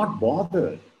 you are not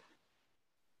bothered.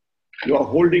 You are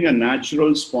holding a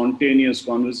natural, spontaneous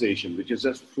conversation, which is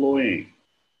just flowing.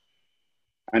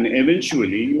 And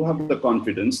eventually, you have the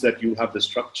confidence that you have the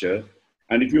structure,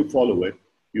 and if you follow it,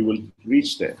 you will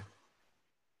reach there.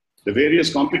 The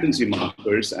various competency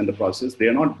markers and the process, they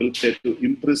are not built there to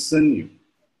imprison you.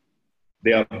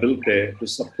 They are built there to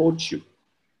support you,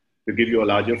 to give you a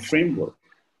larger framework.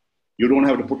 You don't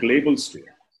have to put labels to it.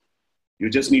 You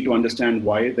just need to understand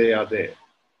why they are there.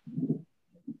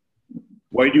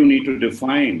 Why do you need to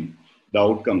define the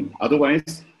outcome?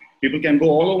 Otherwise, people can go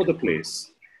all over the place.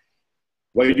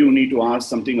 Why do you need to ask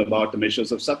something about the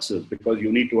measures of success? Because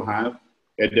you need to have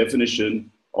a definition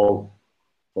of,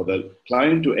 for the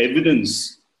client to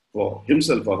evidence for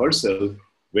himself or herself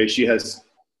where she has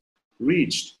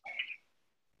reached.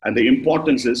 And the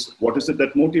importance is, what is it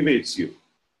that motivates you?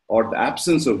 Or the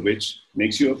absence of which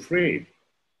makes you afraid?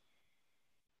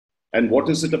 And what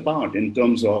is it about in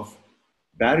terms of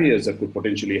barriers that could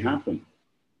potentially happen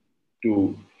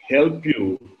to help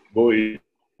you go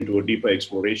into a deeper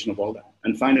exploration of all that?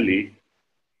 And finally,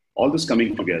 all this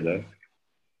coming together,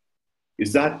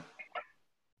 is that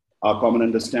our common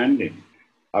understanding?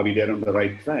 Are we there on the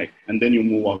right track? And then you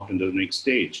move out into the next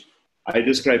stage. I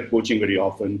describe coaching very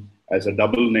often as a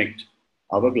double-necked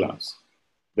hourglass.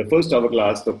 The first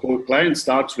hourglass, the client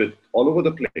starts with all over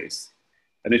the place.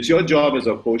 And it's your job as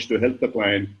a coach to help the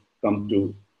client come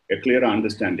to a clearer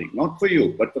understanding, not for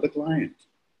you, but for the client.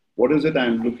 What is it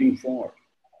I'm looking for?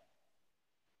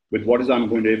 With what is I'm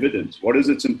going to evidence? What is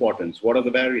its importance? What are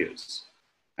the barriers?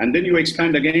 And then you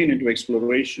expand again into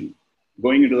exploration,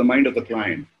 going into the mind of the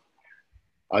client,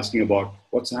 asking about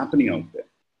what's happening out there.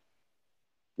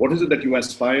 What is it that you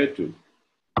aspire to?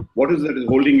 What is it that is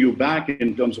holding you back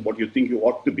in terms of what you think you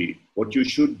ought to be, what you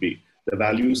should be, the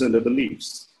values and the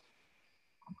beliefs?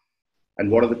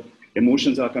 And what are the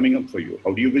emotions are coming up for you?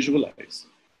 How do you visualize?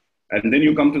 And then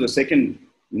you come to the second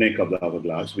neck of the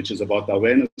hourglass, which is about the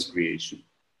awareness creation.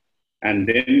 And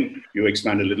then you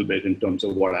expand a little bit in terms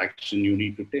of what action you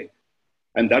need to take.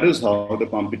 And that is how the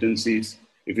competencies,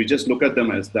 if you just look at them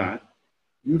as that,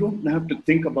 you don't have to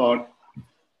think about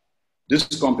this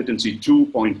competency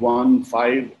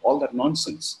 2.15, all that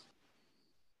nonsense.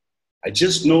 I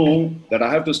just know that I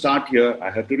have to start here,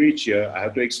 I have to reach here, I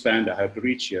have to expand, I have to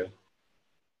reach here.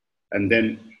 And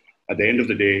then at the end of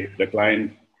the day, the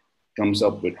client comes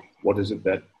up with what is it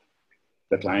that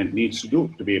the client needs to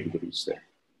do to be able to reach there.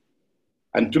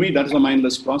 And to me, that is a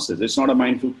mindless process. It's not a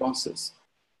mindful process.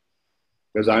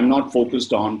 Because I'm not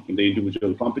focused on the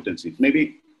individual competencies.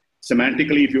 Maybe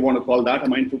semantically, if you want to call that a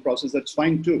mindful process, that's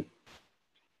fine too.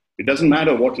 It doesn't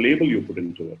matter what label you put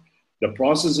into it. The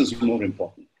process is more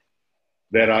important.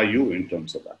 Where are you in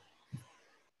terms of that?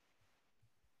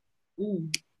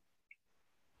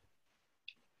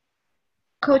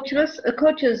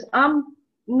 Coaches, I'm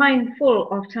mindful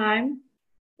of time.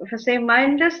 If I say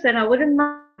mindless, then I wouldn't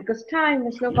mind, because time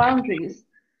has no boundaries.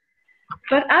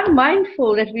 But I'm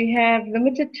mindful that we have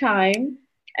limited time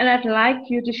And I'd like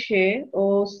you to share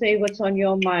or say what's on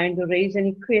your mind or raise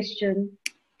any question,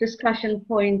 discussion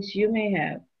points you may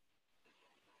have.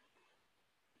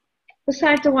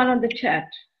 Besides the one on the chat,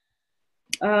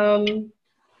 unmute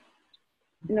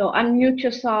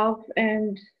yourself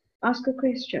and ask a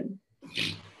question.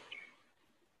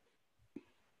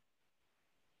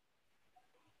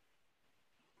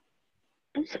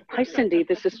 Hi, Cindy.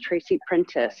 This is Tracy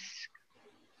Prentice.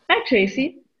 Hi,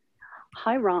 Tracy.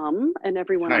 Hi, Ram, and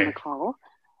everyone Hi. on the call.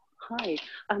 Hi.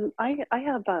 I'm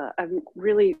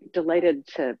really delighted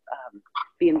to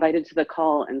be invited to the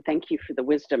call, and thank you for the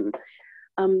wisdom.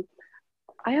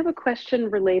 I have a question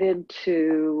related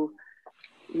to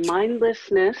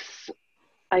mindlessness.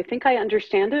 I think I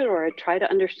understand it, or I try to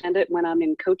understand it when I'm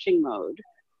in coaching mode,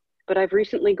 but I've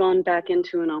recently gone back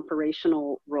into an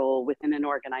operational role within an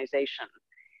organization.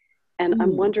 And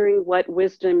I'm wondering what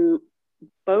wisdom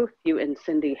both you and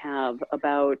Cindy have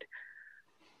about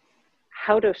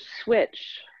how to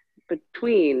switch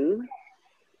between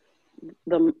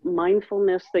the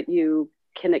mindfulness that you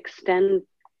can extend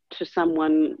to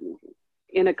someone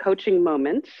in a coaching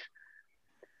moment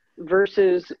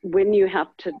versus when you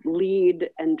have to lead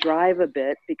and drive a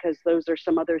bit, because those are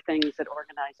some other things that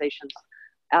organizations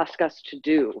ask us to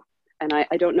do. And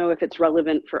I don't know if it's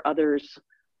relevant for others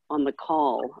on the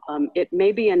call. It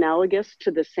may be analogous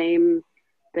to the same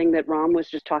thing that Ram was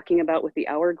just talking about with the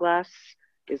hourglass,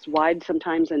 is wide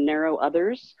sometimes and narrow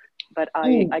others, but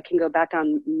I can go back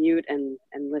on mute and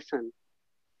listen.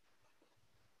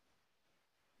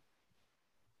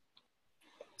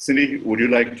 Cindy, would you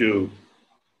like to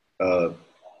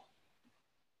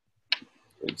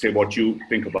say what you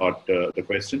think about the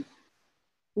question?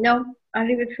 No, I'll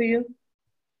leave it for you.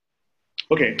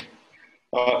 Okay.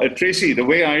 Tracy, the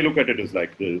way I look at it is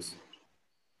like this.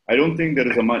 I don't think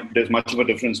there's much of a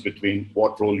difference between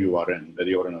what role you are in, whether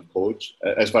you're in a coach,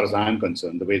 as far as I'm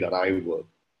concerned, the way that I work,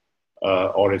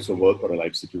 or it's a work or a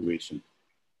life situation.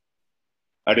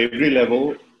 At every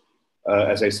level,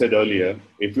 as I said earlier,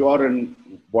 if you are in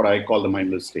what I call the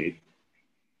mindless state,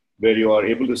 where you are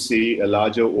able to see a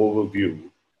larger overview,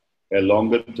 a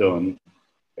longer term,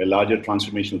 a larger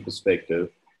transformational perspective,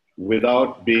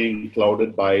 without being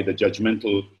clouded by the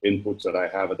judgmental inputs that I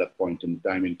have at that point in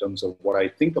time in terms of what I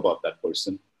think about that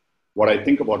person, what I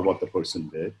think about what the person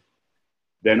did,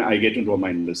 then I get into a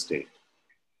mindless state.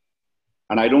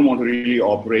 And I don't want to really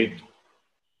operate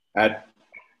at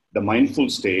the mindful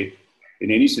state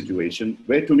in any situation,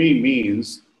 where to me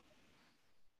means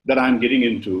that I'm getting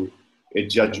into a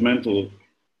judgmental,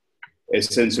 a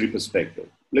sensory perspective.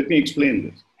 Let me explain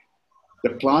this.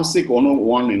 The classic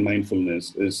 101 in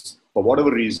mindfulness is, for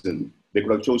whatever reason, they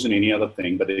could have chosen any other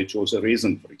thing, but they chose a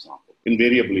raisin, for example.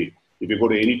 Invariably, if you go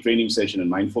to any training session in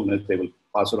mindfulness, they will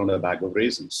pass around a bag of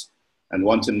raisins. And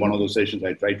once in one of those sessions,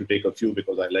 I tried to take a few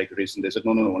because I like raisin. They said,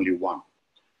 no, only one.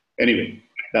 Anyway,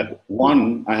 that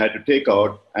one I had to take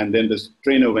out, and then this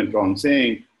trainer went on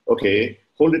saying, okay,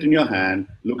 hold it in your hand,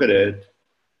 look at it,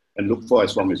 and look for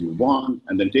as long as you want,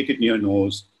 and then take it near your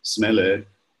nose, smell it,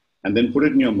 and then put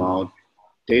it in your mouth,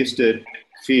 taste it,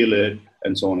 feel it,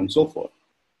 and so on and so forth.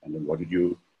 And then what did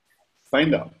you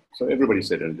find out? So everybody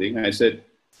said everything. And I said,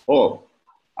 oh,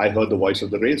 I heard the voice of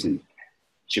the raisin.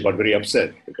 She got very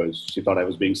upset because she thought I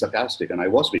was being sarcastic, and I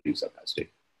was being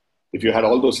sarcastic. If you had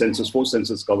all those senses, 4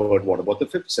 senses covered, what about the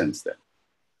 5th sense then?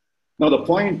 Now the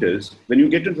point is, when you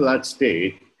get into that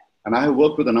state, and I have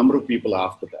worked with a number of people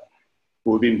after that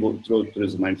who have been going through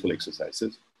these mindful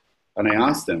exercises, and I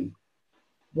asked them,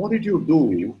 what did you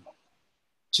do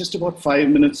just about 5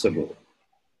 minutes ago?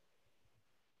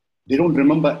 They don't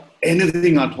remember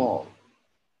anything at all.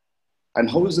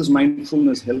 And how is this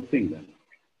mindfulness helping them?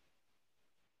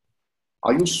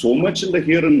 Are you so much in the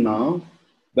here and now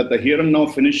that the here and now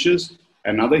finishes,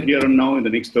 another here and now in the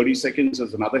next 30 seconds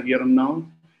is another here and now,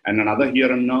 and another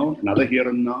here and now, another here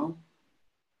and now?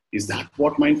 Is that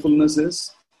what mindfulness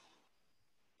is?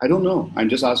 I don't know. I'm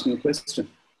just asking a question.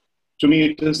 To me,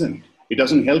 it isn't. It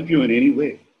doesn't help you in any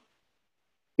way.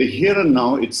 The here and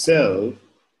now itself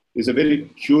is a very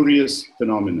curious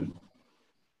phenomenon.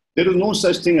 There is no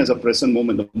such thing as a present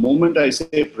moment. The moment I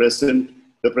say present,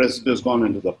 the present has gone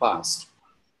into the past.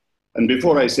 And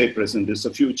before I say present, is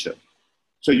the future.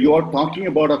 So you are talking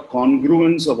about a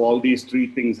congruence of all these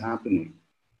 3 things happening.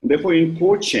 And therefore, in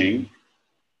coaching,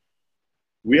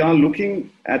 we are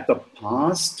looking at the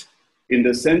past in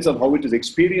the sense of how it is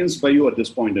experienced by you at this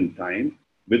point in time,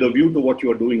 with a view to what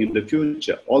you are doing in the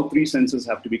future. All 3 senses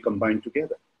have to be combined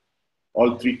together.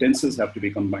 All 3 tenses have to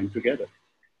be combined together.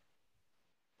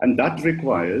 And that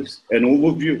requires an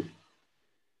overview.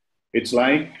 It's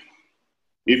like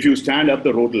if you stand at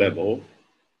the road level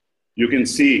you can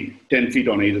see 10 feet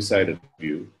on either side of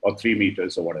you, or 3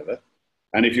 meters or whatever.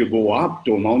 And if you go up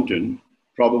to a mountain,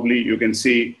 probably you can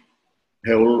see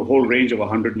a whole range of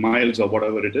 100 miles or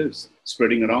whatever it is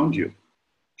spreading around you.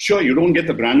 Sure, you don't get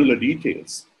the granular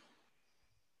details,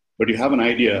 but you have an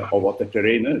idea of what the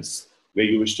terrain is, where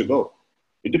you wish to go.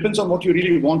 It depends on what you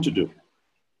really want to do.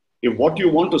 If what you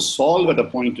want to solve at a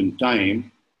point in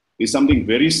time is something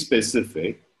very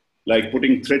specific, like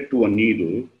putting thread to a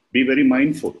needle, be very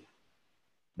mindful.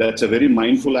 That's a very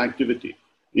mindful activity.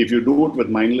 If you do it with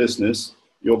mindlessness,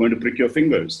 you're going to prick your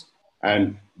fingers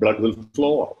and blood will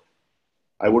flow out.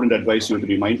 I wouldn't advise you to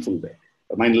be mindful there,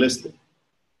 mindless there.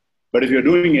 But if you're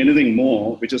doing anything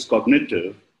more, which is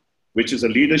cognitive, which is a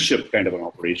leadership kind of an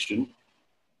operation,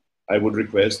 I would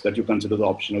request that you consider the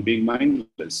option of being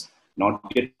mindless, not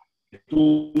get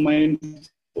too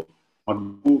mindful,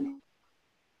 not too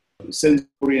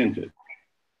sense-oriented.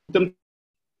 But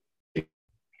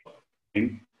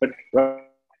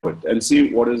and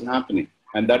see what is happening.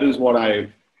 And that is what I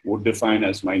would define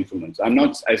as mindfulness. I'm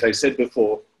not, as I said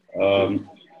before,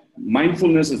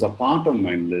 mindfulness is a part of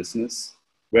mindlessness,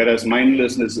 whereas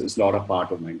mindlessness is not a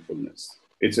part of mindfulness.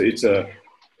 It's a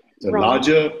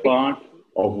larger part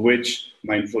of which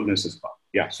mindfulness is part.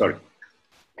 Yeah, sorry.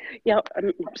 Yeah,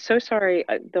 I'm so sorry.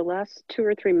 The last 2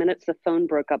 or 3 minutes, the phone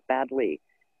broke up badly.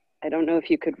 I don't know if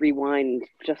you could rewind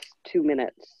just 2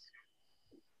 minutes.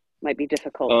 Might be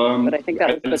difficult, but I think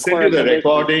that was the core of the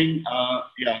recording.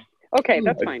 Yeah. Okay,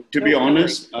 that's fine. To be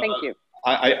honest, thank you.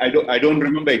 I don't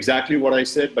remember exactly what I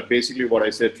said, but basically what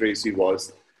I said, Tracy,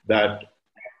 was that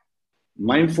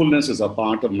mindfulness is a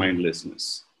part of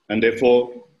mindlessness. And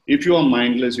therefore, if you are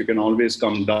mindless, you can always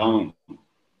come down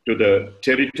to the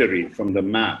territory from the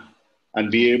map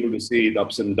and be able to see the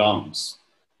ups and downs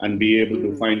and be able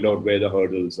to find out where the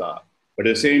hurdles are. But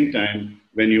at the same time,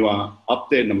 when you are up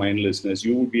there in the mindlessness,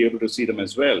 you will be able to see them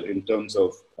as well in terms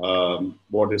of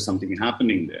what is something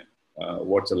happening there,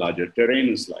 what's a larger terrain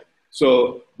is like.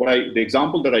 So the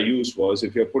example that I used was,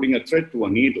 if you're putting a thread to a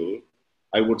needle,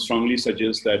 I would strongly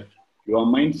suggest that you are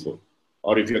mindful.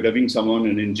 Or if you're giving someone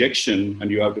an injection and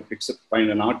you have to find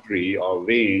an artery or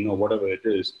vein or whatever it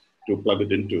is to plug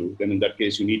it into, then in that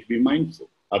case, you need to be mindful.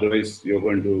 Otherwise, you're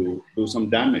going to do some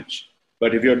damage.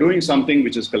 But if you're doing something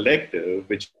which is collective,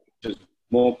 which is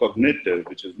more cognitive,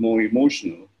 which is more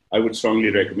emotional, I would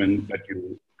strongly recommend that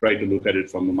you try to look at it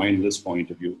from a mindless point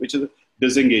of view, which is a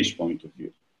disengaged point of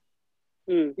view.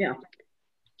 Yeah.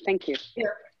 Thank you. Yeah.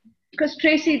 Because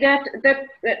Tracy, that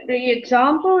the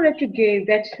example that you gave,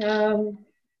 that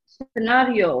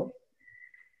scenario,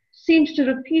 seems to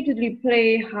repeatedly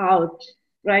play out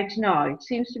right now. It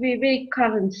seems to be a very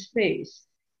current space.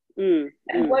 And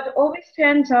what always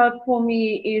stands out for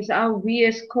me is how we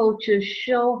as coaches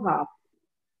show up,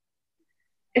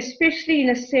 especially in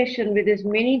a session where there's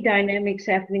many dynamics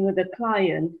happening with the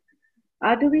client.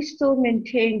 How do we still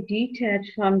maintain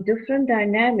detached from different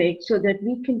dynamics so that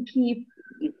we can keep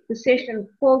the session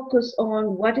focused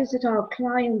on what is it our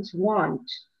clients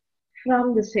want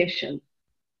from the session?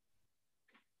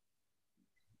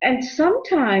 And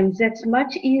sometimes that's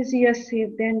much easier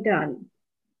said than done.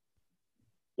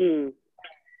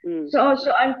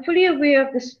 So I'm fully aware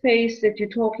of the space that you're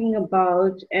talking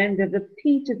about and the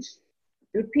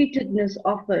repeatedness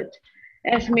of it,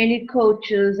 as many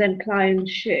coaches and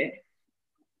clients share.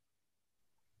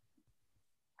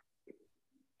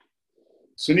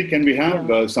 Sunny, can we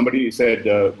have, somebody said,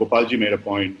 Gopalji made a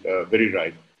point, very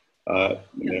right.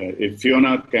 If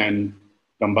Fiona can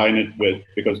combine it with,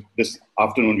 because this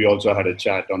afternoon we also had a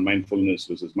chat on mindfulness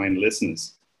versus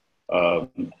mindlessness.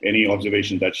 Any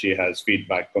observation that she has,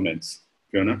 feedback, comments?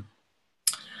 Fiona?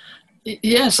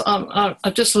 Yes,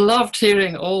 I've just loved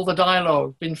hearing all the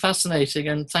dialogue, been fascinating,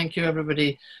 and thank you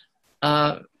everybody.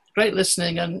 Great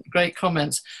listening and great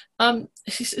comments.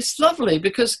 It's lovely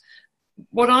because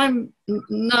what I'm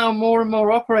now more and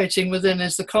more operating within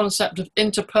is the concept of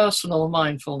interpersonal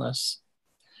mindfulness.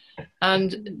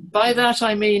 And by that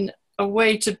I mean a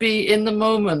way to be in the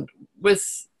moment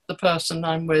with the person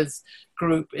I'm with,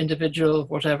 group, individual,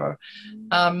 whatever.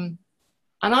 And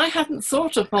I hadn't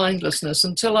thought of mindlessness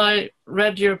until I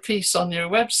read your piece on your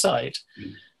website.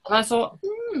 And I thought,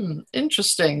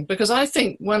 interesting, because I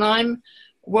think when I'm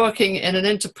working in an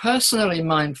interpersonally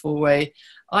mindful way,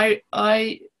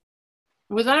 I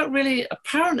without really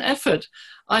apparent effort,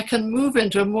 I can move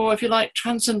into a more, if you like,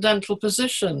 transcendental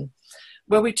position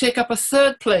where we take up a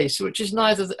third place, which is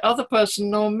neither the other person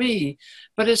nor me,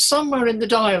 but is somewhere in the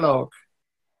dialogue.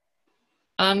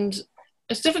 And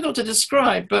it's difficult to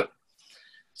describe, but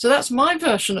so that's my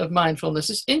version of mindfulness.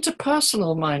 It's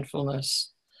interpersonal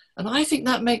mindfulness. And I think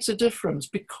that makes a difference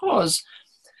because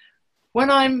when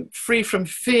I'm free from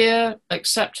fear,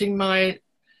 accepting my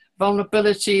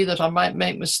vulnerability that I might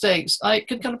make mistakes, I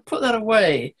can kind of put that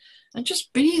away and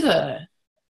just be there.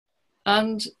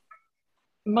 And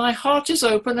my heart is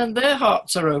open and their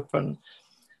hearts are open,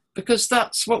 because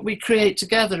that's what we create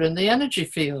together in the energy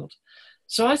field.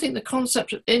 So I think the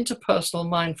concept of interpersonal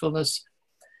mindfulness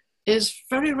is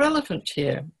very relevant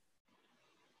here.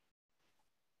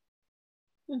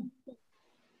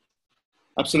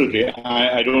 Absolutely.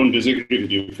 I don't disagree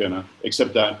with you, Fiona,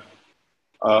 except that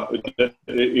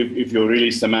if you're really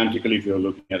semantically, if you're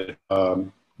looking at it,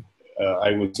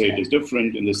 I would say it is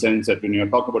different in the sense that when you're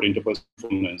talking about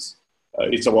interpersonalness,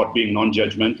 it's about being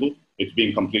non-judgmental. It's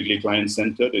being completely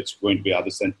client-centered. It's going to be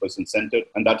other person-centered.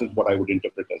 And that is what I would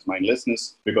interpret as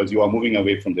mindlessness, because you are moving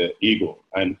away from the ego.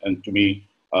 And to me,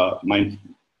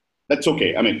 that's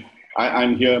okay. I mean,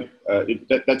 I'm here.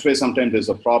 That's where sometimes there's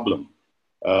a problem.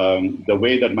 The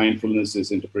way that mindfulness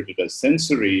is interpreted as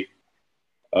sensory,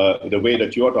 the way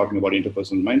that you are talking about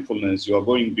interpersonal mindfulness, you are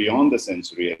going beyond the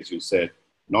sensory, as you said.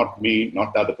 Not me,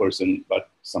 not the other person, but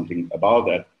something above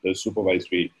that, the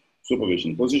supervision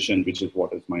position, which is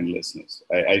what is mindlessness.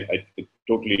 I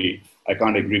totally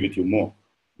can't agree with you more,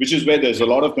 which is where there's a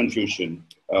lot of confusion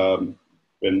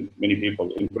when many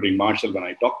people, including Marshall, when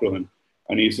I talked to him,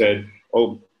 and he said,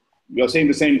 oh, you're saying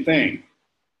the same thing.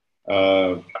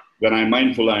 When I'm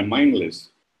mindful, I'm mindless.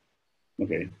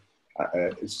 Okay.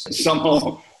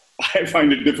 Somehow I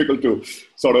find it difficult to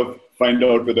sort of find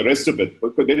out with the rest of it.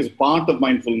 But there is part of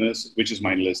mindfulness, which is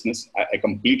mindlessness. I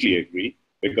completely agree,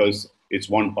 because it's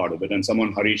one part of it. And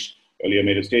Harish earlier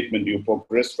made a statement, you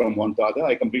progress from one to the other.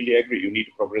 I completely agree. You need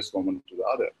to progress from one to the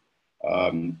other.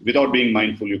 Without being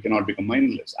mindful, you cannot become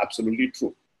mindless. Absolutely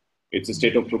true. It's a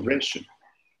state of progression.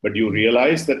 But you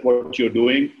realize that what you're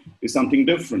doing is something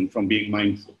different from being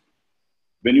mindful.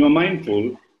 When you are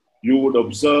mindful, you would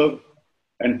observe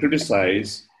and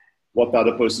criticize what the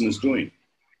other person is doing.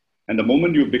 And the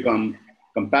moment you become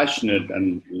compassionate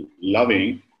and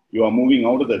loving, you are moving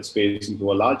out of that space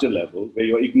into a larger level where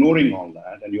you're ignoring all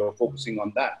that and you're focusing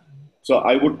on that. So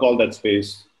I would call that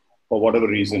space, for whatever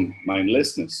reason,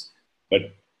 mindlessness.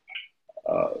 But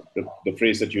the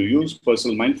phrase that you use,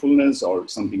 personal mindfulness or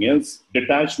something else,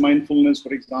 detached mindfulness,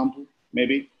 for example,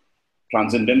 maybe,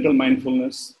 transcendental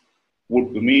mindfulness,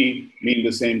 would to me mean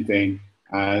the same thing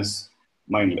as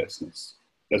mindlessness.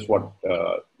 That's what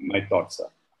my thoughts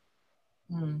are.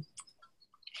 Mm.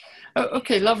 Oh,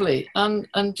 okay, lovely. And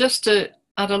just to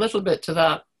add a little bit to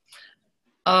that,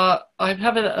 I'm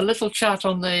having a little chat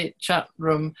on the chat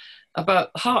room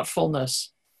about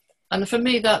heartfulness. And for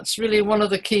me, that's really one of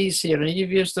the keys here. And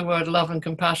you've used the word love and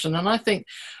compassion. And I think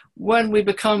when we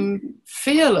become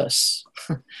fearless,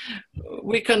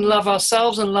 we can love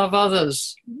ourselves and love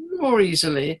others more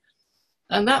easily.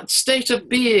 And that state of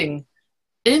being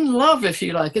in love, if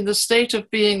you like, in the state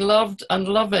of being loved and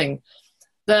loving,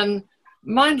 then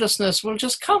mindlessness will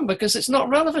just come, because it's not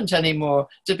relevant anymore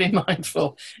to be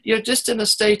mindful. You're just in a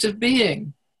state of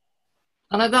being.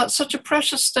 And that's such a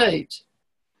precious state.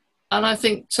 And I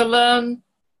think to learn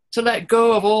to let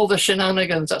go of all the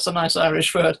shenanigans, that's a nice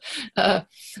Irish word,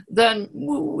 then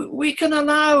we can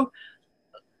allow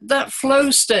that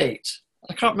flow state.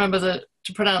 I can't remember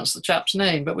to pronounce the chap's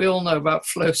name, but we all know about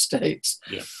flow states.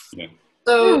 Yeah, yeah.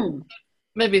 So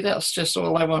maybe that's just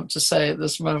all I want to say at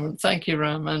this moment. Thank you,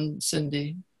 Ram and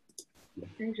Cindy.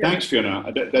 Thanks,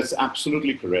 Fiona. That's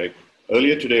absolutely correct.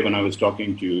 Earlier today, when I was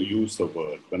talking to you, you used the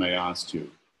word, when I asked you,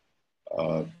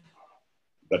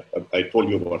 that I told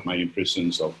you about my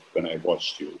impressions of when I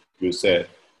watched you. You said,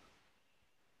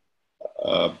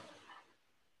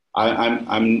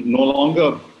 I'm no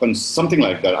longer, something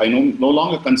like that. I'm no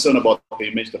longer concerned about the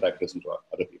image that I present to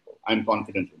other people. I'm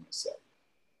confident in myself.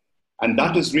 And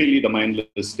that is really the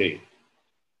mindless state.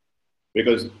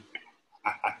 Because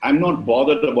I'm not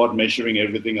bothered about measuring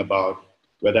everything about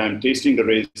whether I'm tasting the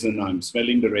raisin, I'm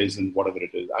smelling the raisin, whatever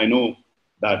it is. I know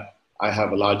that I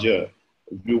have a larger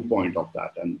viewpoint of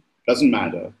that, and it doesn't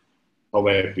matter how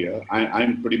I appear.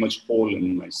 I'm pretty much whole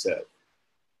in myself.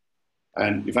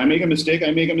 And if I make a mistake,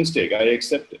 I make a mistake. I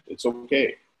accept it. It's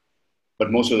okay.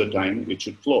 But most of the time, it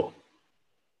should flow.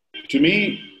 To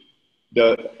me,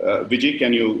 Vijay,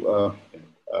 can you,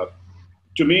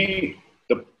 to me,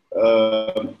 the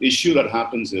issue that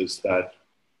happens is that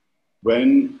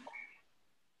when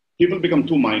people become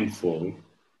too mindful,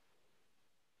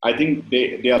 I think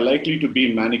they are likely to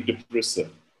be manic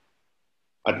depressive.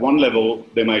 At one level,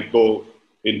 they might go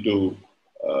into,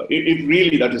 if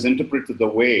really that is interpreted the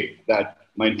way that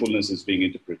mindfulness is being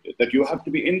interpreted, that you have to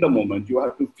be in the moment, you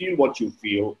have to feel what you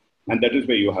feel, and that is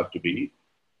where you have to be.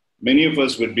 Many of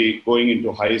us would be going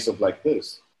into highs of like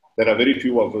this, there are very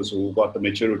few of us who got the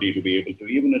maturity to be able to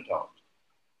even it out,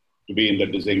 to be in the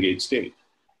disengaged state.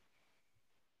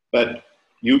 But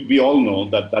we all know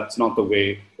that that's not the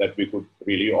way that we could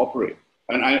really operate.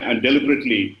 And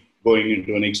deliberately going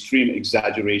into an extreme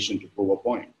exaggeration to prove a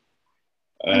point.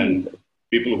 And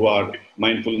people who are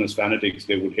mindfulness fanatics,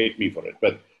 they would hate me for it.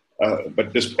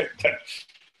 But despite that,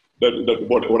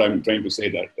 what I'm trying to say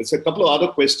that. It's a couple of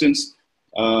other questions.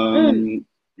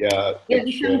 Yeah,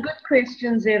 some good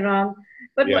questions there, Ram.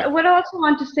 But what I also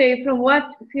want to say, from what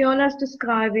Fiona's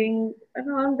describing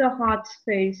around the heart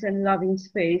space and loving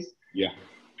space,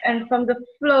 and from the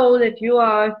flow that you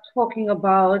are talking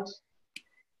about,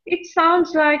 it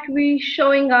sounds like we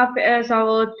showing up as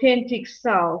our authentic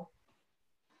self.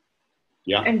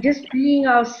 Yeah. And just being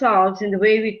ourselves in the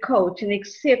way we coach and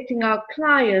accepting our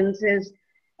clients as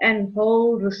an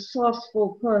whole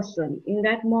resourceful person in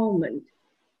that moment,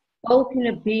 both in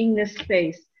a beingness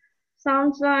space.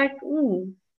 Sounds like,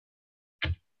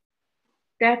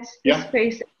 that's the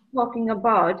space that we're talking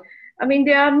about. I mean,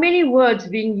 there are many words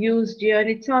being used here, and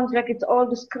it sounds like it's all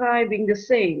describing the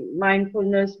same: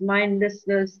 mindfulness,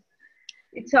 mindlessness.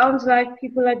 It sounds like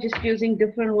people are just using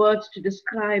different words to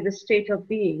describe a state of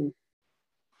being.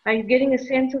 Are you getting a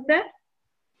sense of that?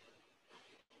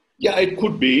 Yeah, it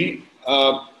could be.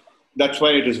 That's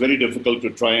why it is very difficult to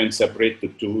try and separate the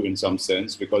two in some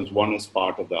sense, because one is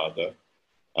part of the other.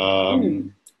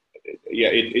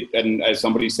 And as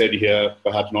somebody said here,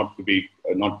 perhaps not good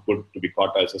to be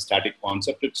caught as a static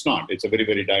concept. It's not. It's a very,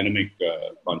 very dynamic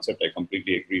concept. I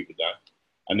completely agree with that.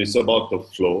 And it's about the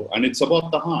flow, and it's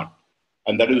about the heart.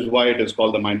 And that is why it is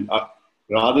called the mind.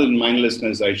 Rather than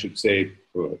mindlessness, I should say,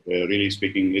 really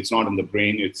speaking, it's not in the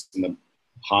brain, it's in the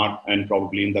heart and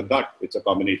probably in the gut. It's a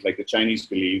combination, like the Chinese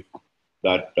believe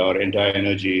that our entire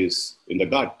energy is in the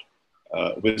gut.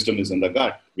 Wisdom is in the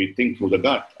gut. We think through the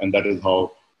gut, and that is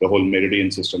how the whole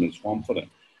meridian system is formed for them.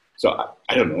 So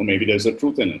I don't know, maybe there's a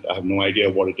truth in it. I have no idea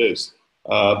what it is.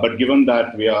 But given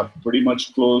that we are pretty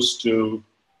much close to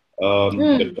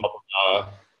the top of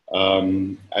our,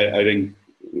 I think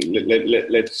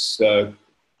let's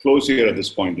close here at this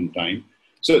point in time.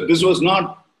 So this was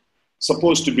not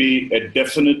supposed to be a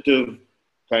definitive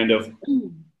kind of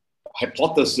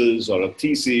hypothesis or a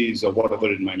thesis or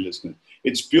whatever in mindlessness.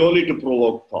 It's purely to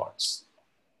provoke thoughts.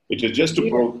 It is just to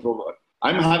provoke.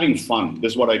 I'm having fun.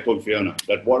 This is what I told Fiona,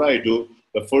 that what I do,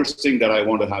 the first thing that I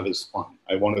want to have is fun.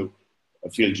 I want to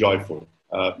feel joyful.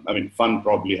 I mean, fun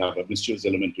probably have a mischievous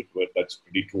element to it. That's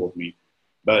pretty true of me.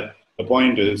 But the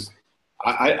point is,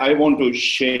 I want to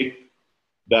shape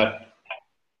that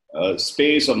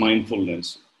space of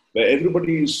mindfulness where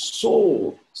everybody is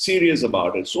so serious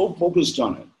about it, so focused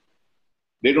on it.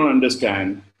 They don't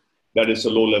understand that it's a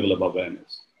low level of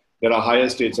awareness. There are higher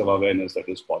states of awareness that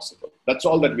is possible. That's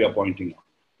all that we are pointing out.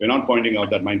 We're not pointing out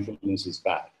that mindfulness is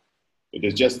bad. It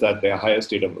is just that there are higher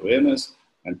state of awareness,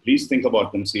 and please think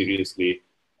about them seriously.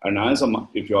 And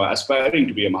if you're aspiring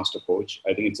to be a master coach,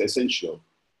 I think it's essential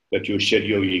that you shed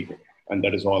your ego. And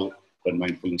that is all that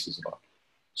mindfulness is about.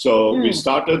 So we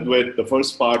started with the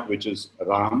first part, which is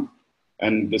Ram.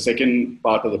 And the second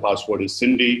part of the password is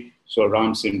Cindy. So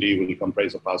Ram, Cindy will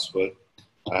comprise a password.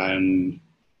 And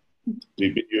we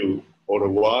bid you au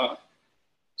revoir.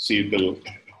 See you till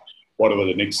whatever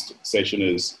the next session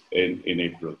is in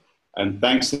April. And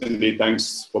thanks, Cindy.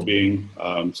 Thanks for being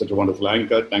such a wonderful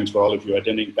anchor. Thanks for all of you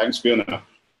attending. Thanks, Fiona,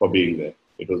 for being there.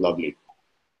 It was lovely.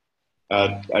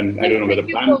 And I don't know whether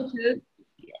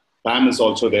Pam is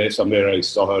also there somewhere. I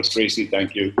saw her. Tracy,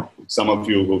 thank you. Some of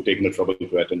you who've taken the trouble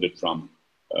to attend it from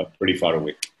pretty far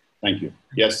away. Thank you.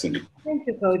 Yes, Cindy. Thank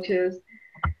you, coaches.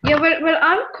 Yeah, well,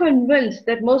 I'm convinced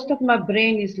that most of my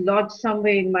brain is lodged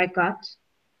somewhere in my gut.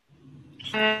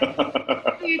 No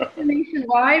explanation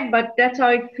why, but that's how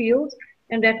it feels,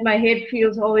 and that my head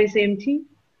feels always empty.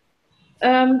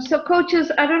 So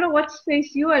coaches, I don't know what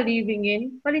space you are leaving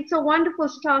in, but it's a wonderful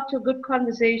start to a good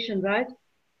conversation, right?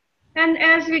 And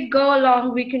as we go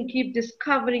along, we can keep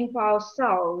discovering for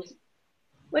ourselves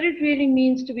what it really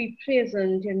means to be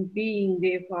present and being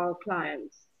there for our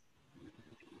clients.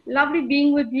 Lovely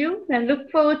being with you, and look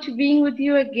forward to being with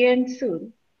you again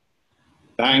soon.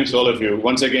 Thanks, all of you.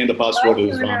 Once again, the password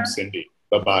is Ram, Cindy.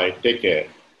 Bye-bye. Take care.